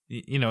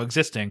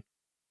existing,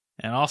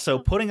 and also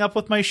putting up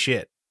with my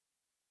shit.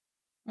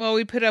 Well,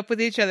 we put up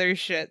with each other's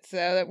shit, so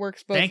that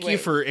works both ways. Thank you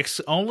for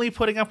only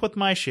putting up with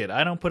my shit.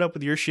 I don't put up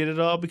with your shit at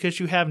all because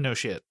you have no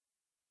shit.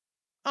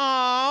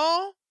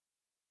 Aww. I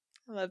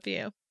love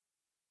you.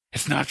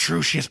 It's not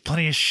true. She has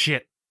plenty of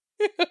shit.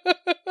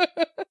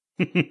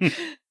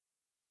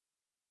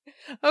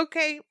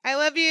 Okay, I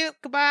love you.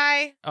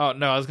 Goodbye. Oh,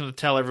 no, I was going to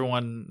tell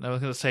everyone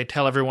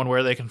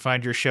where they can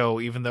find your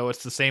show, even though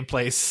it's the same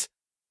place.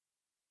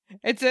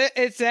 It's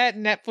at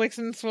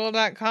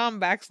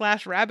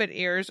netflixandswill.com/rabbit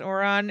ears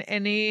or on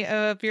any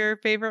of your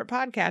favorite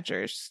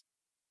podcatchers.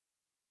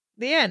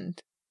 The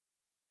end.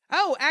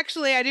 Oh,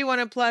 actually, I do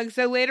want to plug.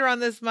 So later on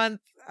this month,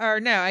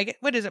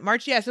 what is it,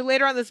 March? Yeah, so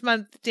later on this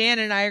month, Dan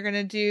and I are going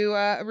to do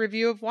a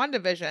review of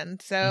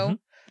WandaVision. So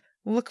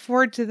look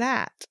forward to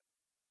that.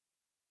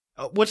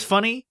 What's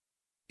funny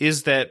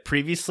is that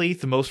previously,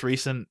 the most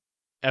recent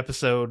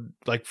episode,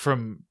 like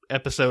from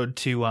episode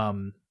to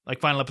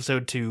final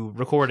episode to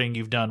recording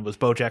you've done was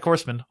BoJack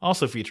Horseman,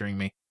 also featuring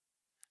me.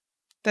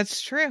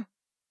 That's true.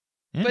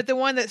 Yeah. But the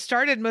one that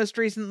started most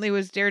recently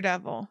was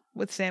Daredevil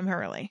with Sam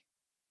Hurley.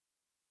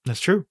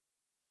 That's true.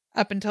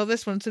 Up until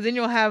this one. So then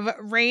you'll have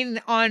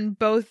Rain on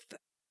both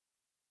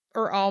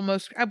or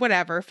almost,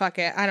 whatever. Fuck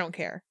it. I don't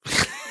care.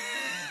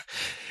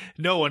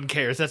 No one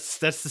cares.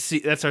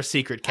 That's our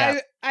secret,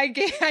 Cap. I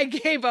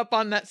gave up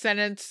on that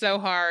sentence so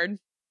hard.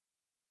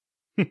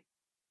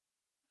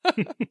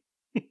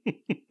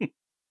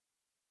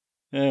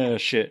 Oh,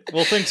 shit.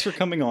 Well, thanks for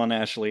coming on,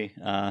 Ashley.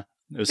 It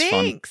was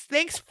fun.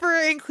 Thanks for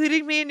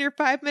including me in your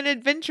 5-minute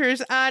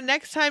adventures.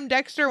 Next time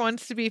Dexter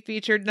wants to be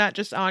featured, not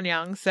just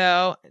Anyang,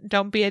 so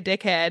don't be a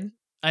dickhead.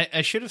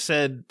 I should have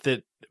said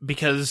that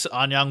because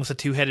Anyang was a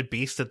two-headed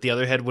beast, that the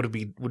other head would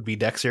be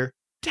Dexter.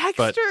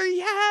 Dexter,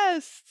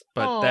 yes!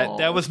 But Aw.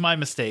 that was my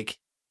mistake.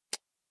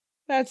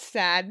 That's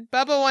sad.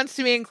 Bubba wants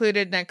to be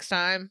included next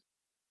time.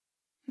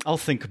 I'll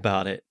think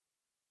about it.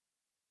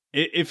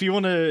 If you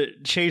want to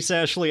chase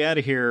Ashley out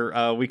of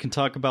here, we can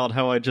talk about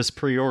how I just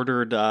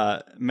pre-ordered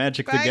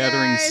Magic the Bye,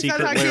 Gathering guys. I'll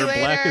Secret talk to you Lair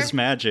Black later. as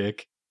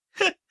Magic.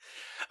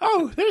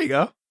 Oh, there you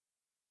go.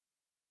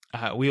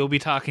 We will be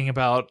talking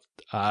about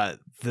a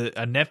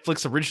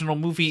Netflix original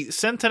movie,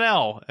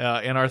 Sentinel,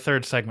 in our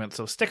third segment,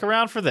 so stick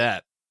around for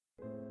that.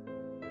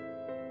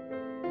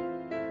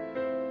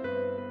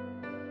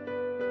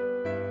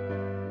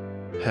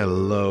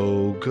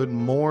 Hello, good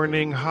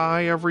morning,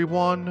 hi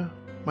everyone.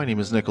 My name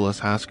is Nicholas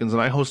Haskins,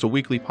 and I host a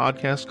weekly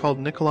podcast called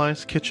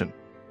Nikolai's Kitchen,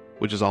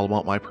 which is all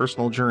about my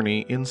personal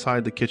journey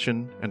inside the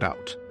kitchen and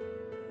out.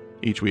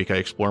 Each week I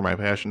explore my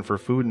passion for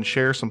food and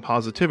share some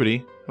positivity,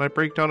 and I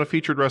break down a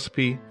featured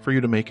recipe for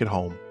you to make at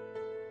home.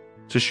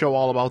 It's a show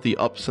all about the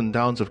ups and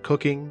downs of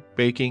cooking,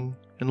 baking,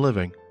 and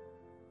living.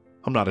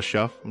 I'm not a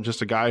chef, I'm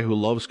just a guy who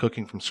loves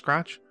cooking from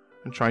scratch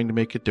and trying to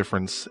make a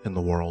difference in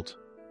the world.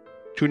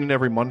 Tune in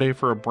every Monday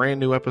for a brand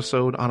new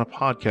episode on a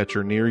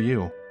podcatcher near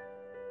you.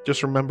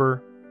 Just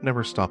remember,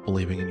 never stop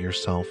believing in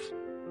yourself.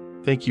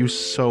 Thank you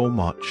so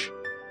much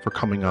for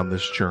coming on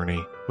this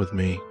journey with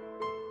me.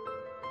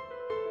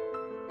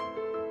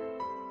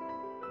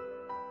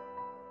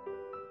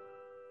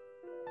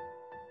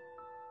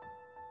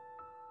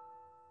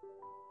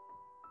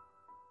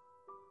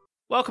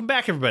 Welcome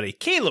back, everybody.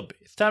 Caleb,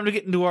 it's time to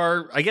get into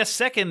our, I guess,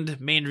 second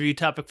main review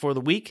topic for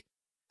the week,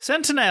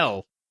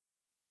 Sentinel.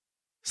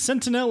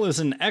 Sentinel is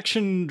an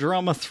action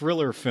drama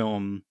thriller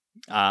film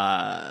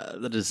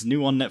that is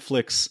new on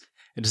Netflix.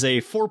 It is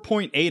a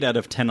 4.8 out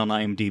of 10 on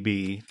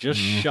IMDb, just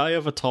shy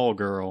of a tall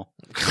girl.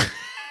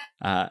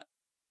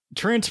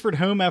 Transferred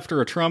home after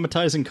a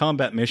traumatizing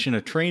combat mission,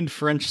 a trained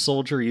French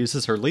soldier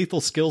uses her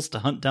lethal skills to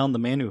hunt down the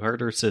man who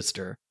hurt her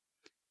sister.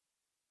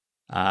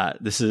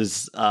 This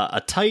is a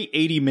tight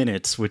 80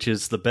 minutes, which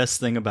is the best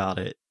thing about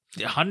it.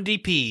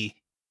 100p.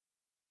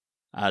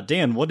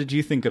 Dan, what did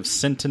you think of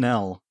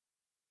Sentinel?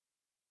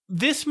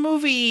 This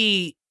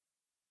movie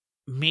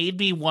made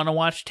me want to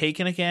watch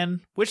Taken again,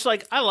 which,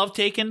 like, I love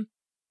Taken.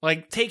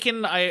 Like,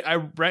 Taken,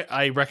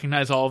 I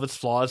recognize all of its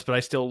flaws, but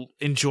I still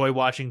enjoy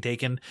watching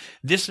Taken.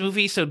 This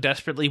movie so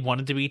desperately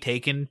wanted to be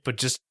Taken, but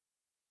just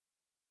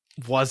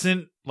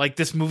wasn't. Like,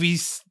 this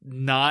movie's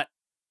not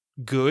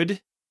good.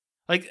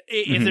 Like,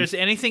 if there's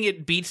anything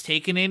it beats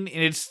Taken in,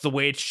 it's the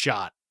way it's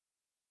shot.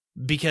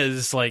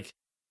 Because, like,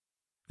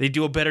 they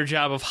do a better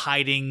job of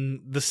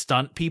hiding the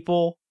stunt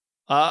people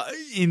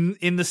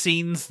in the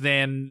scenes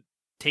than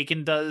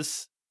Taken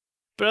does.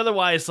 But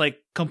otherwise, like,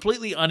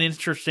 completely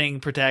uninteresting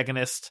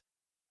protagonist.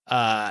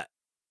 Plot,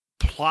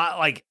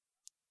 like,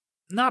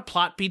 not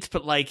plot beats,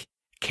 but, like,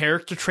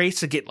 character traits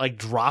that get, like,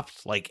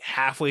 dropped, like,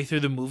 halfway through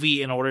the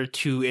movie in order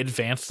to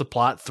advance the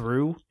plot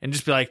through. And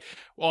just be like,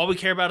 well, all we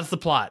care about is the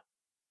plot.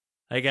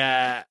 Like,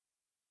 I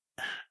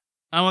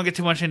don't want to get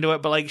too much into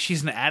it, but, like,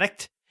 she's an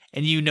addict.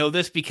 And you know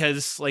this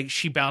because, like,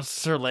 she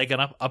bounces her leg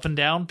up and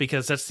down,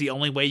 because that's the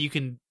only way you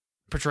can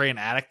portray an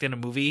addict in a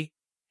movie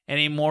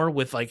anymore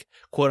with, like,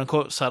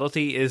 quote-unquote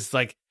subtlety, is,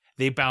 like,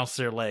 they bounce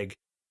their leg.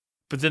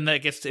 But then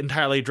that gets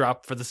entirely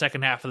dropped for the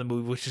second half of the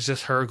movie, which is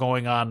just her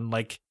going on,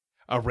 like,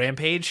 a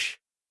rampage.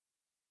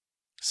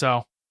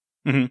 So,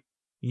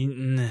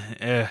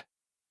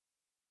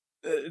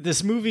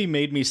 This movie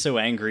made me so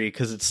angry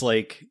because it's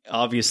like,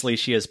 obviously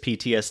she has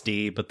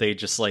PTSD, but they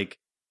just, like,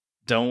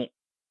 don't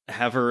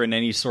have her in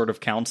any sort of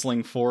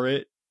counseling for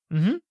it.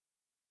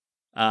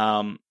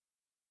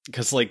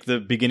 Because, like, the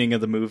beginning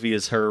of the movie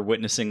is her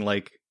witnessing,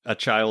 like, a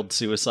child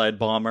suicide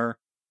bomber.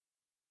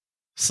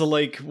 So,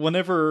 like,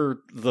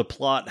 whenever the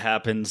plot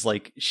happens,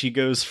 like, she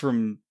goes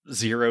from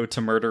zero to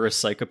murder a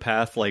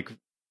psychopath, like,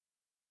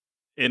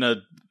 in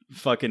a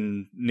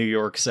fucking New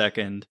York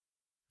second.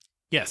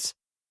 Yes.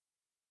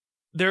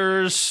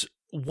 There's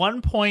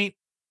one point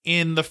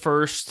in the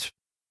first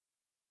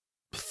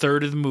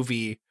third of the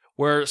movie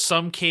where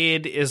some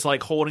kid is,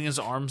 like, holding his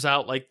arms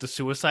out like the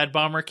suicide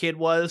bomber kid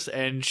was,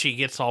 and she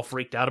gets all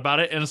freaked out about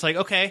it, and it's like,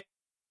 okay,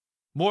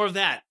 more of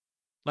that.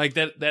 Like,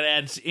 that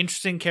adds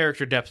interesting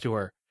character depth to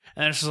her.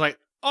 And then she's like,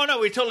 oh no,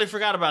 we totally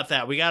forgot about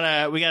that. We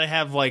gotta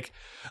have, like,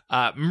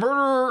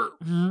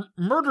 murderness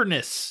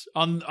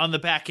on the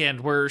back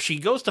end, where she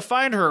goes to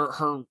find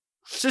her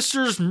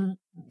sister's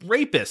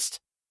rapist.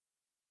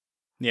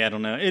 Yeah, I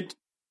don't know. It,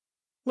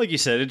 like you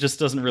said, it just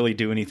doesn't really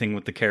do anything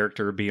with the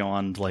character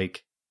beyond,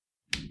 like,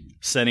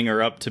 setting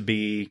her up to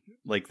be,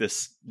 like,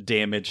 this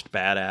damaged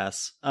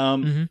badass.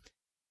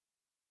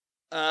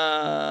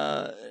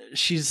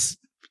 She's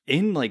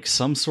in, like,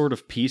 some sort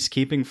of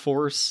peacekeeping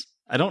force.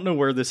 I don't know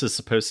where this is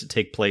supposed to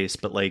take place,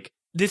 but like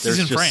This there's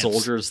is in just France.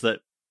 soldiers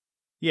that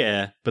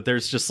but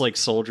there's just like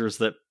soldiers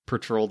that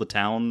patrol the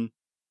town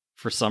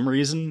for some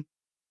reason.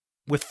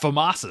 With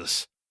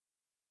FAMASas.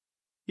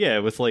 Yeah,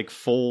 with like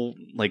full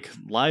like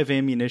live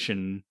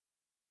ammunition.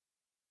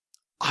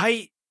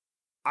 I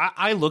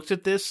looked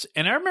at this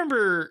and I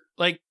remember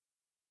like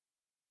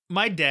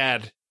my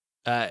dad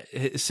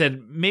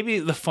said maybe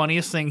the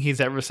funniest thing he's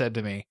ever said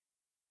to me,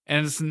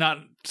 and it's not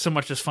so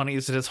much as funny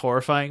as it is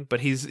horrifying, but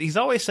he's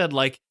always said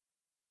like,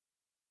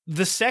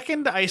 the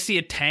second I see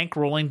a tank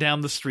rolling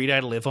down the street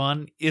I live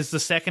on is the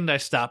second I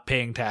stop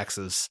paying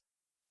taxes,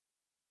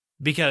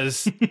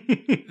 because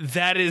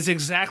that is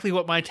exactly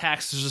what my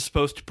taxes are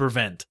supposed to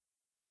prevent.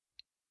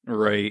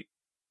 Right.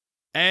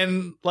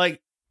 And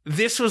like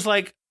this was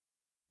like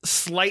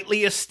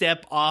slightly a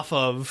step off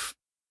of,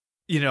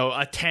 you know,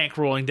 a tank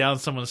rolling down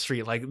someone's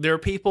street. Like there are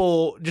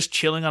people just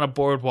chilling on a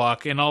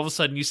boardwalk, and all of a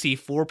sudden you see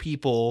 4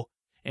 people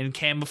in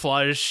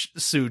camouflage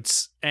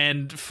suits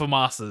and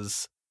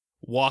FAMASas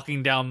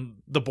walking down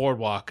the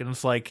boardwalk, and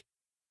it's like,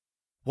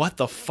 what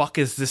the fuck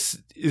is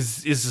this?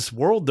 Is this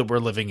world that we're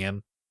living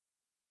in?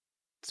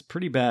 It's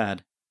pretty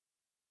bad.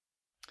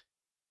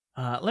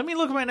 Let me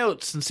look at my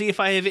notes and see if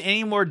I have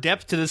any more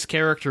depth to this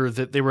character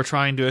that they were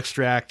trying to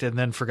extract and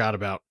then forgot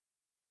about.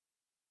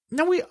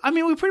 No, we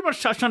pretty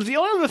much touched on it. The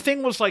only other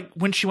thing was like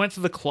when she went to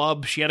the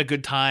club, she had a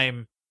good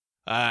time,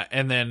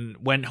 and then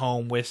went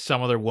home with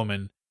some other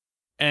woman,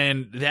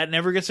 and that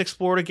never gets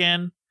explored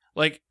again.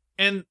 Like,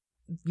 and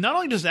not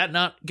only does that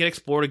not get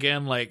explored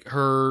again, like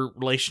her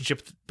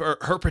relationship, or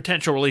her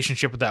potential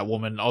relationship with that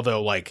woman,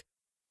 although like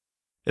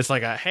it's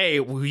like a, hey,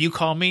 will you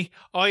call me?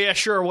 Oh yeah,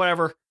 sure,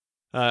 whatever.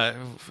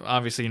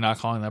 Obviously you're not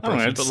calling that I don't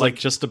person, know, it's but like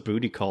just a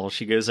booty call.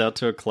 She goes out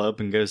to a club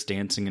and goes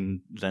dancing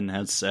and then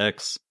has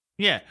sex.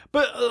 yeah,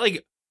 but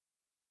like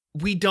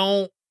we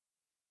don't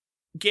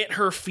get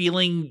her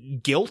feeling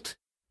guilt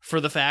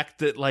for the fact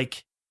that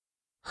like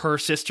her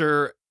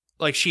sister,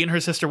 like she and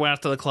her sister went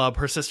out to the club,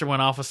 her sister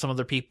went off with some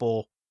other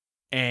people,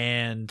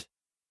 and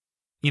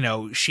you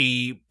know,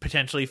 she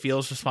potentially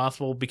feels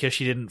responsible because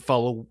she didn't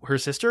follow her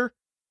sister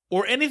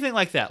or anything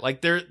like that.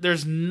 Like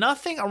there's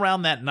nothing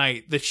around that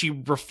night that she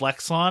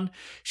reflects on.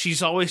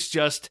 She's always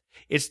just,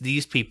 it's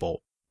these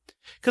people.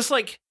 'Cause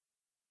like,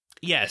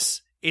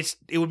 yes,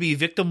 it would be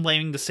victim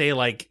blaming to say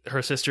like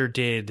her sister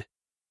did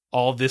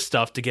all this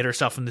stuff to get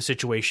herself in the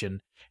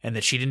situation and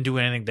that she didn't do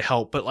anything to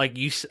help. But like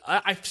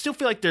I still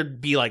feel like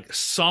there'd be like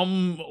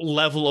some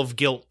level of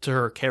guilt to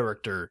her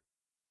character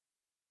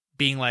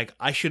being like,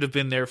 I should have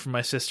been there for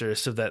my sister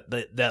so that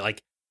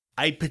like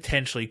I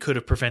potentially could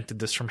have prevented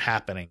this from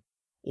happening,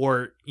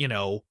 or, you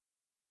know,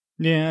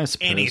 Yeah, I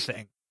suppose.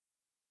 anything.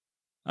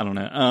 I don't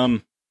know.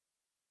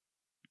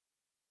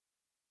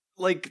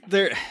 Like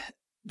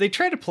they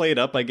try to play it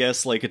up, I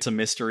guess, like it's a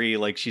mystery,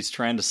 like she's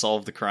trying to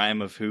solve the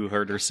crime of who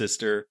hurt her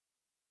sister.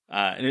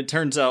 And it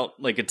turns out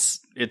like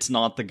it's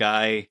not the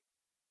guy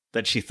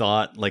that she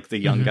thought, like the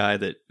young guy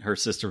that her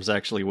sister was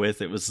actually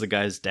with. It was the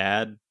guy's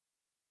dad.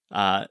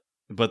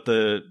 But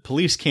the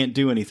police can't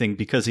do anything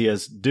because he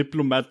has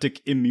diplomatic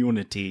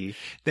immunity.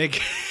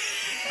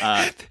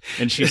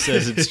 And she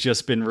says it's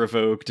just been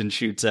revoked and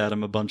shoots at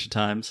him a bunch of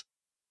times.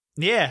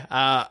 Yeah,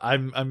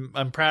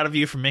 I'm proud of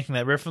you for making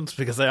that reference,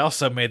 because I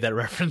also made that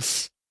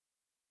reference.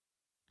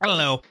 I don't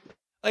know.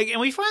 Like, and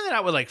we find that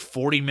out with like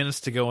 40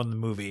 minutes to go in the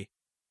movie.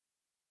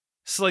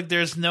 So like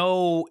there's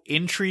no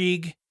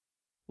intrigue.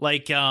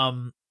 Like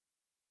the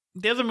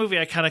other movie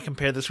I kind of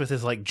compare this with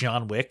is like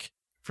John Wick,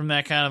 from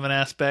that kind of an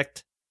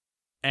aspect.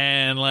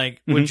 And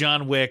like with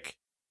John Wick,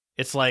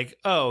 it's like,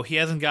 oh, he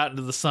hasn't gotten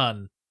to the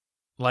sun.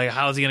 Like,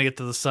 how is he going to get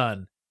to the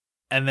sun?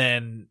 And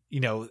then, you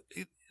know,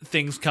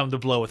 things come to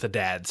blow with the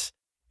dads.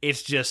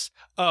 It's just,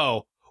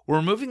 oh, we're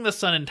removing the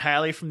sun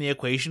entirely from the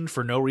equation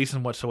for no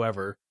reason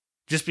whatsoever.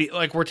 Just be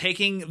like, we're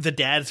taking the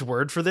dad's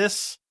word for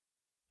this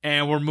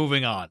and we're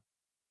moving on.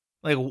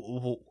 Like,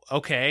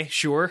 okay,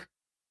 sure.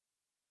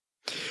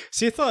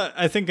 See,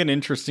 I think an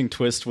interesting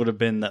twist would have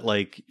been that,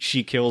 like,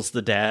 she kills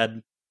the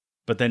dad,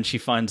 but then she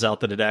finds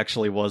out that it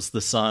actually was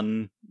the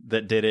son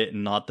that did it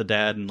and not the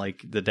dad, and,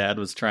 like, the dad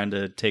was trying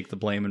to take the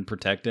blame and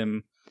protect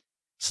him.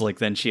 So, like,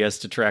 then she has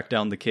to track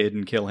down the kid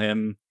and kill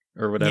him,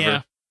 or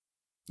whatever.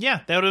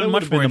 Yeah, that would have been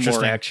much more a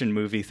interesting. more action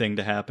movie thing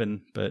to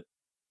happen, but...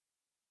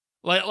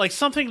 Like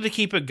something to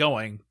keep it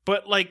going.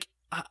 But, like,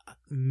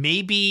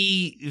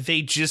 maybe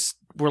they just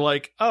were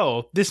like,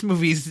 oh, this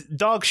movie's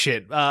dog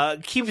shit.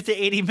 Keep it to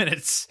 80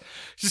 minutes.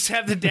 Just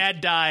have the dad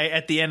die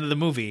at the end of the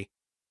movie.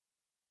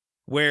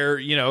 Where,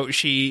 you know,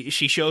 she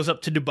shows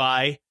up to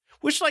Dubai,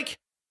 which, like,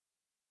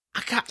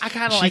 I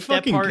kind of like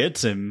that part. She fucking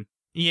gets him.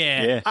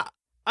 Yeah.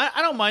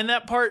 I don't mind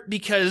that part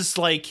because,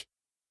 like,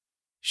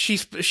 she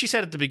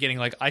said at the beginning,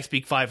 like, I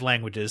speak 5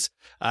 languages.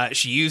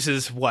 She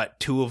uses,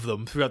 2 of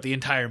them throughout the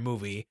entire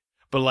movie.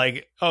 But,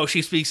 like, oh,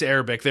 she speaks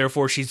Arabic,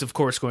 therefore she's, of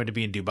course, going to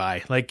be in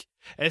Dubai. Like,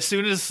 as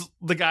soon as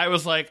the guy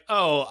was like,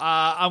 oh,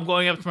 I'm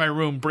going up to my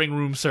room, bring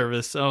room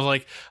service. And I was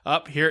like,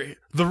 up here,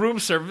 the room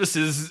service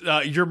is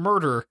your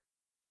murder.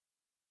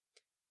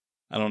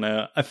 I don't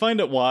know. I find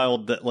it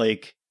wild that,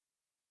 like,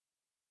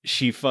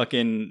 she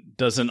fucking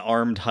does an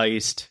armed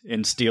heist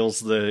and steals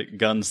the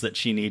guns that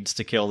she needs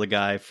to kill the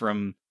guy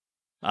from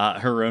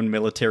her own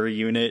military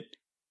unit.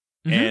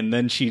 Mm-hmm. And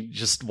then she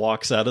just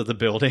walks out of the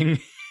building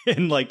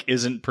and, like,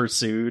 isn't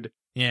pursued.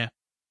 Yeah.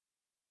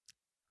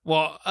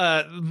 Well,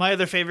 my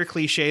other favorite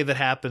cliche that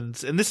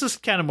happens, and this is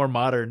kind of more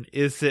modern,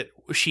 is that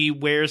she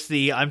wears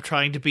the "I'm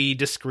trying to be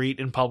discreet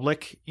in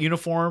public"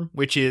 uniform,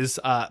 which is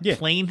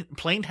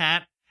plain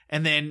hat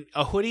and then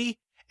a hoodie,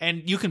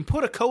 and you can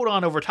put a coat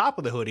on over top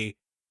of the hoodie,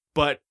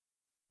 but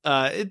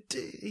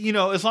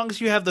as long as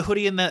you have the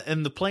hoodie and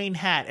the plain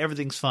hat,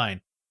 everything's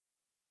fine.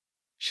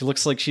 She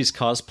looks like she's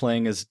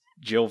cosplaying as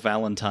Jill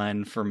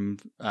Valentine from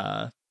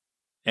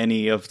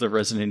any of the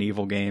Resident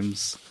Evil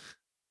games.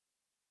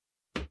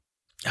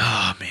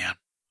 Oh man,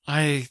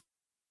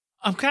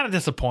 I'm kind of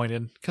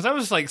disappointed because I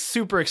was like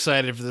super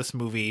excited for this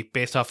movie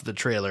based off of the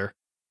trailer,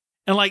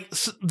 and like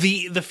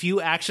the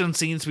few action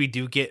scenes we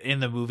do get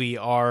in the movie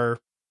are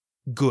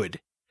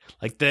good.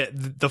 Like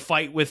the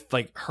fight with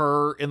like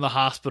her in the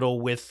hospital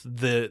with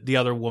the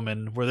other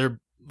woman where they're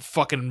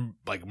fucking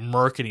like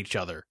murking each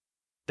other.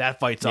 That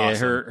fight's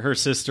awesome. Yeah, her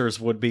sister's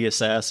would-be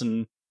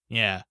assassin.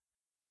 Yeah.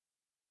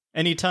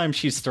 Anytime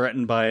she's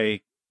threatened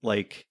by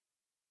like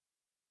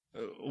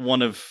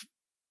one of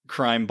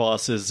crime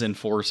boss's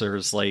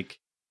enforcers, like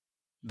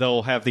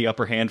they'll have the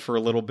upper hand for a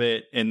little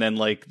bit, and then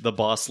like the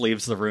boss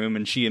leaves the room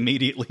and she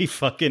immediately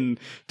fucking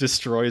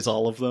destroys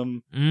all of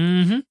them.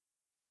 Mm-hmm.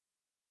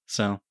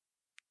 So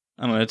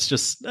I don't know,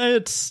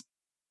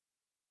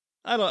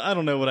 I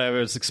don't know what I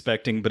was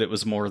expecting, but it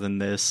was more than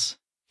this.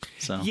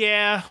 So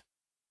Yeah,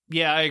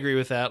 I agree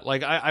with that.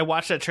 Like I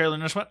watched that trailer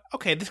and I just went,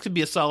 okay, this could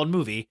be a solid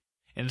movie.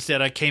 And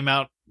instead I came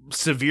out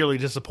severely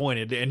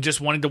disappointed and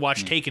just wanted to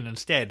watch Taken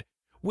instead,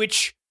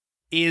 which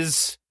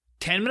is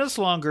 10 minutes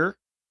longer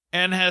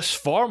and has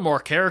far more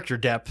character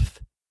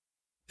depth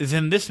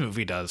than this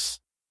movie does.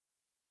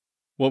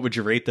 What would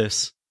you rate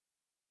this?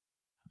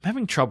 I'm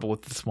having trouble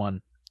with this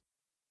one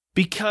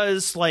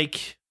because,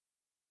 like,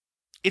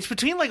 it's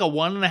between like a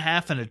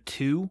 1.5 and a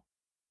 2,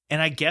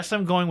 and I guess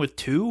I'm going with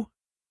 2.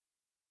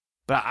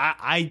 But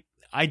I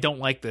don't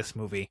like this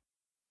movie.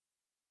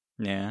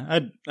 Yeah,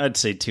 I'd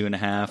say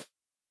 2.5.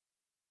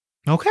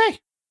 Okay.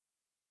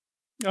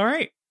 All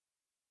right.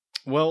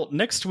 Well,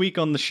 next week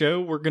on the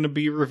show, we're going to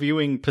be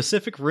reviewing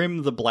Pacific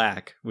Rim: The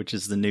Black, which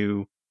is the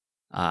new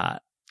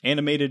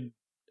animated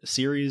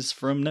series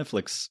from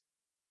Netflix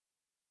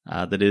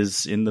that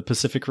is in the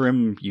Pacific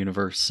Rim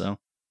universe. So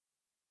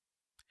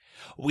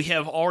we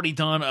have already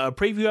done a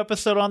preview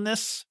episode on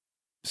this.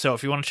 So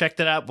if you want to check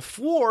that out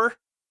before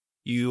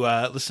you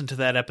listen to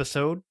that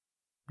episode,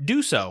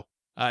 do so.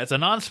 It's a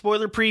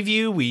non-spoiler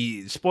preview.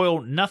 We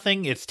spoil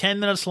nothing. It's 10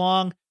 minutes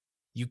long.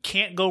 You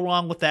can't go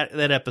wrong with that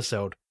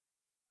episode.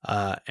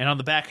 And on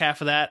the back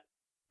half of that,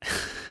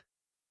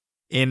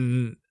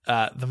 in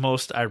the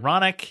most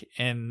ironic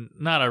and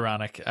not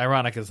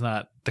ironic is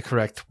not the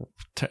correct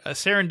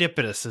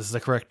serendipitous is the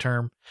correct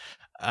term.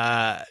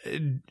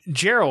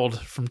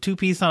 Gerald from Two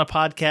Peas on a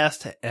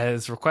Podcast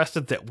has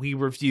requested that we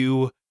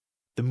review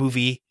the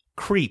movie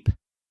Creep,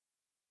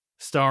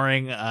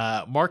 starring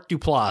Mark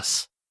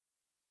Duplass.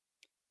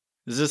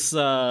 Is this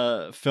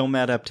a film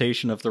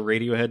adaptation of the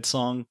Radiohead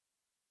song?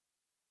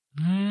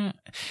 I'm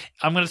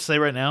going to say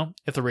right now,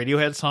 if the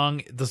Radiohead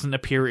song doesn't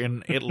appear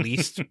in at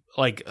least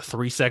like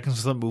 3 seconds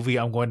of the movie,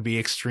 I'm going to be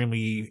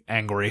extremely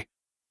angry.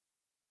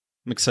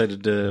 I'm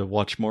excited to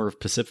watch more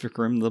of Pacific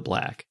Rim: The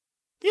Black.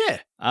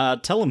 Yeah.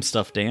 Tell him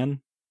stuff,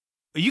 Dan.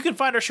 You can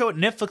find our show at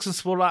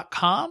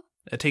netflixandspoil.com.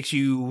 That takes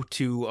you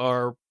to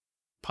our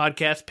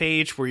podcast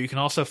page where you can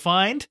also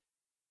find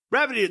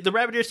the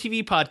Rabbit Ears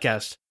TV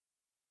podcast,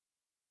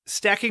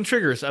 Stacking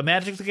Triggers, a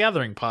Magic the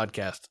Gathering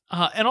podcast,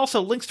 and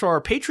also links to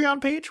our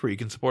Patreon page where you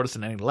can support us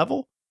at any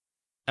level.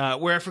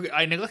 Where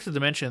I neglected to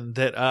mention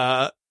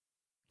that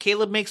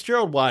Caleb makes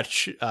Gerald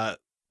watch The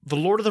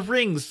Lord of the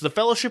Rings, The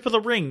Fellowship of the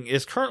Ring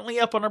is currently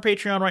up on our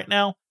Patreon right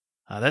now.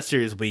 That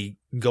series will be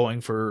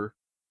going for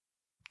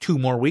 2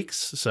 more weeks,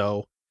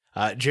 so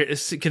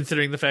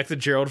considering the fact that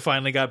Gerald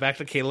finally got back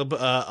to Caleb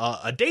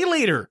a day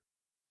later.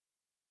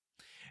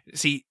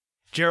 See,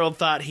 Gerald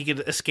thought he could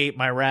escape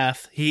my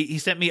wrath. He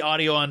sent me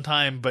audio on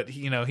time, but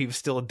he was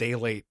still a day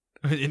late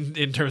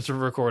in terms of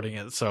recording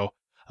it. So,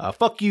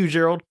 fuck you,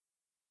 Gerald.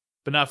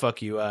 But not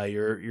fuck you.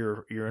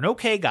 You're an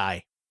okay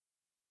guy.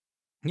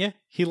 Yeah,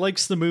 he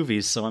likes the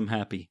movies, so I'm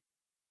happy.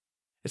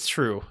 It's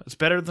true. It's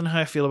better than how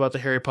I feel about the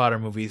Harry Potter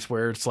movies,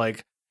 where it's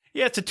like,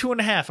 yeah, it's a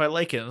 2.5. I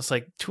like it. And it's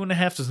like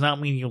 2.5 does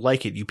not mean you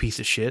like it, you piece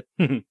of shit.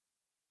 All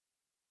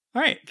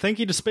right. Thank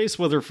you to Space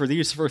Weather for the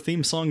use of our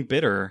theme song,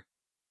 Bitter.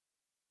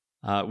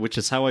 Which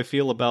is how I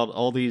feel about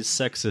all these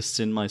sexists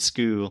in my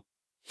school.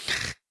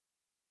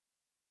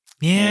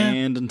 Yeah.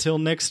 And until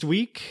next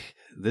week,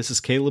 this is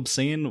Caleb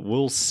saying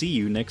we'll see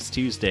you next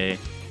Tuesday.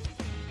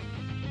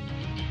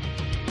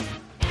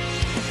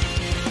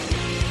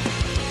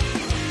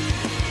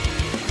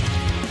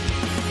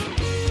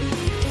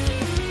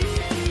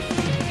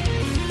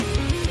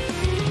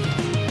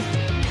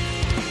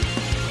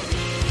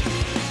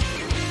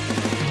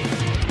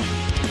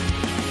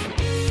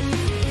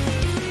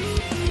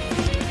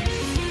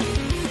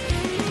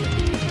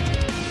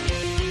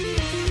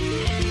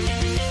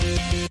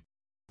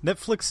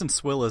 Netflix and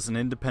Swill is an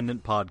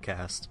independent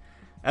podcast.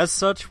 As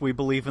such, we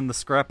believe in the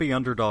scrappy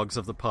underdogs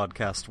of the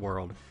podcast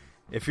world.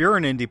 If you're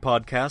an indie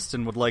podcast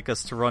and would like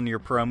us to run your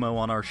promo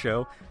on our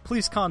show,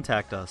 please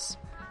contact us.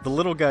 The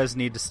little guys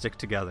need to stick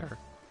together.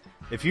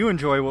 If you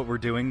enjoy what we're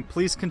doing,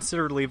 please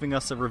consider leaving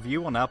us a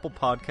review on Apple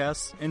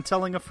Podcasts and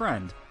telling a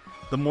friend.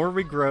 The more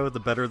we grow,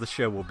 the better the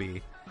show will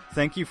be.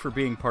 Thank you for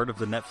being part of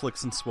the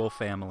Netflix and Swill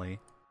family.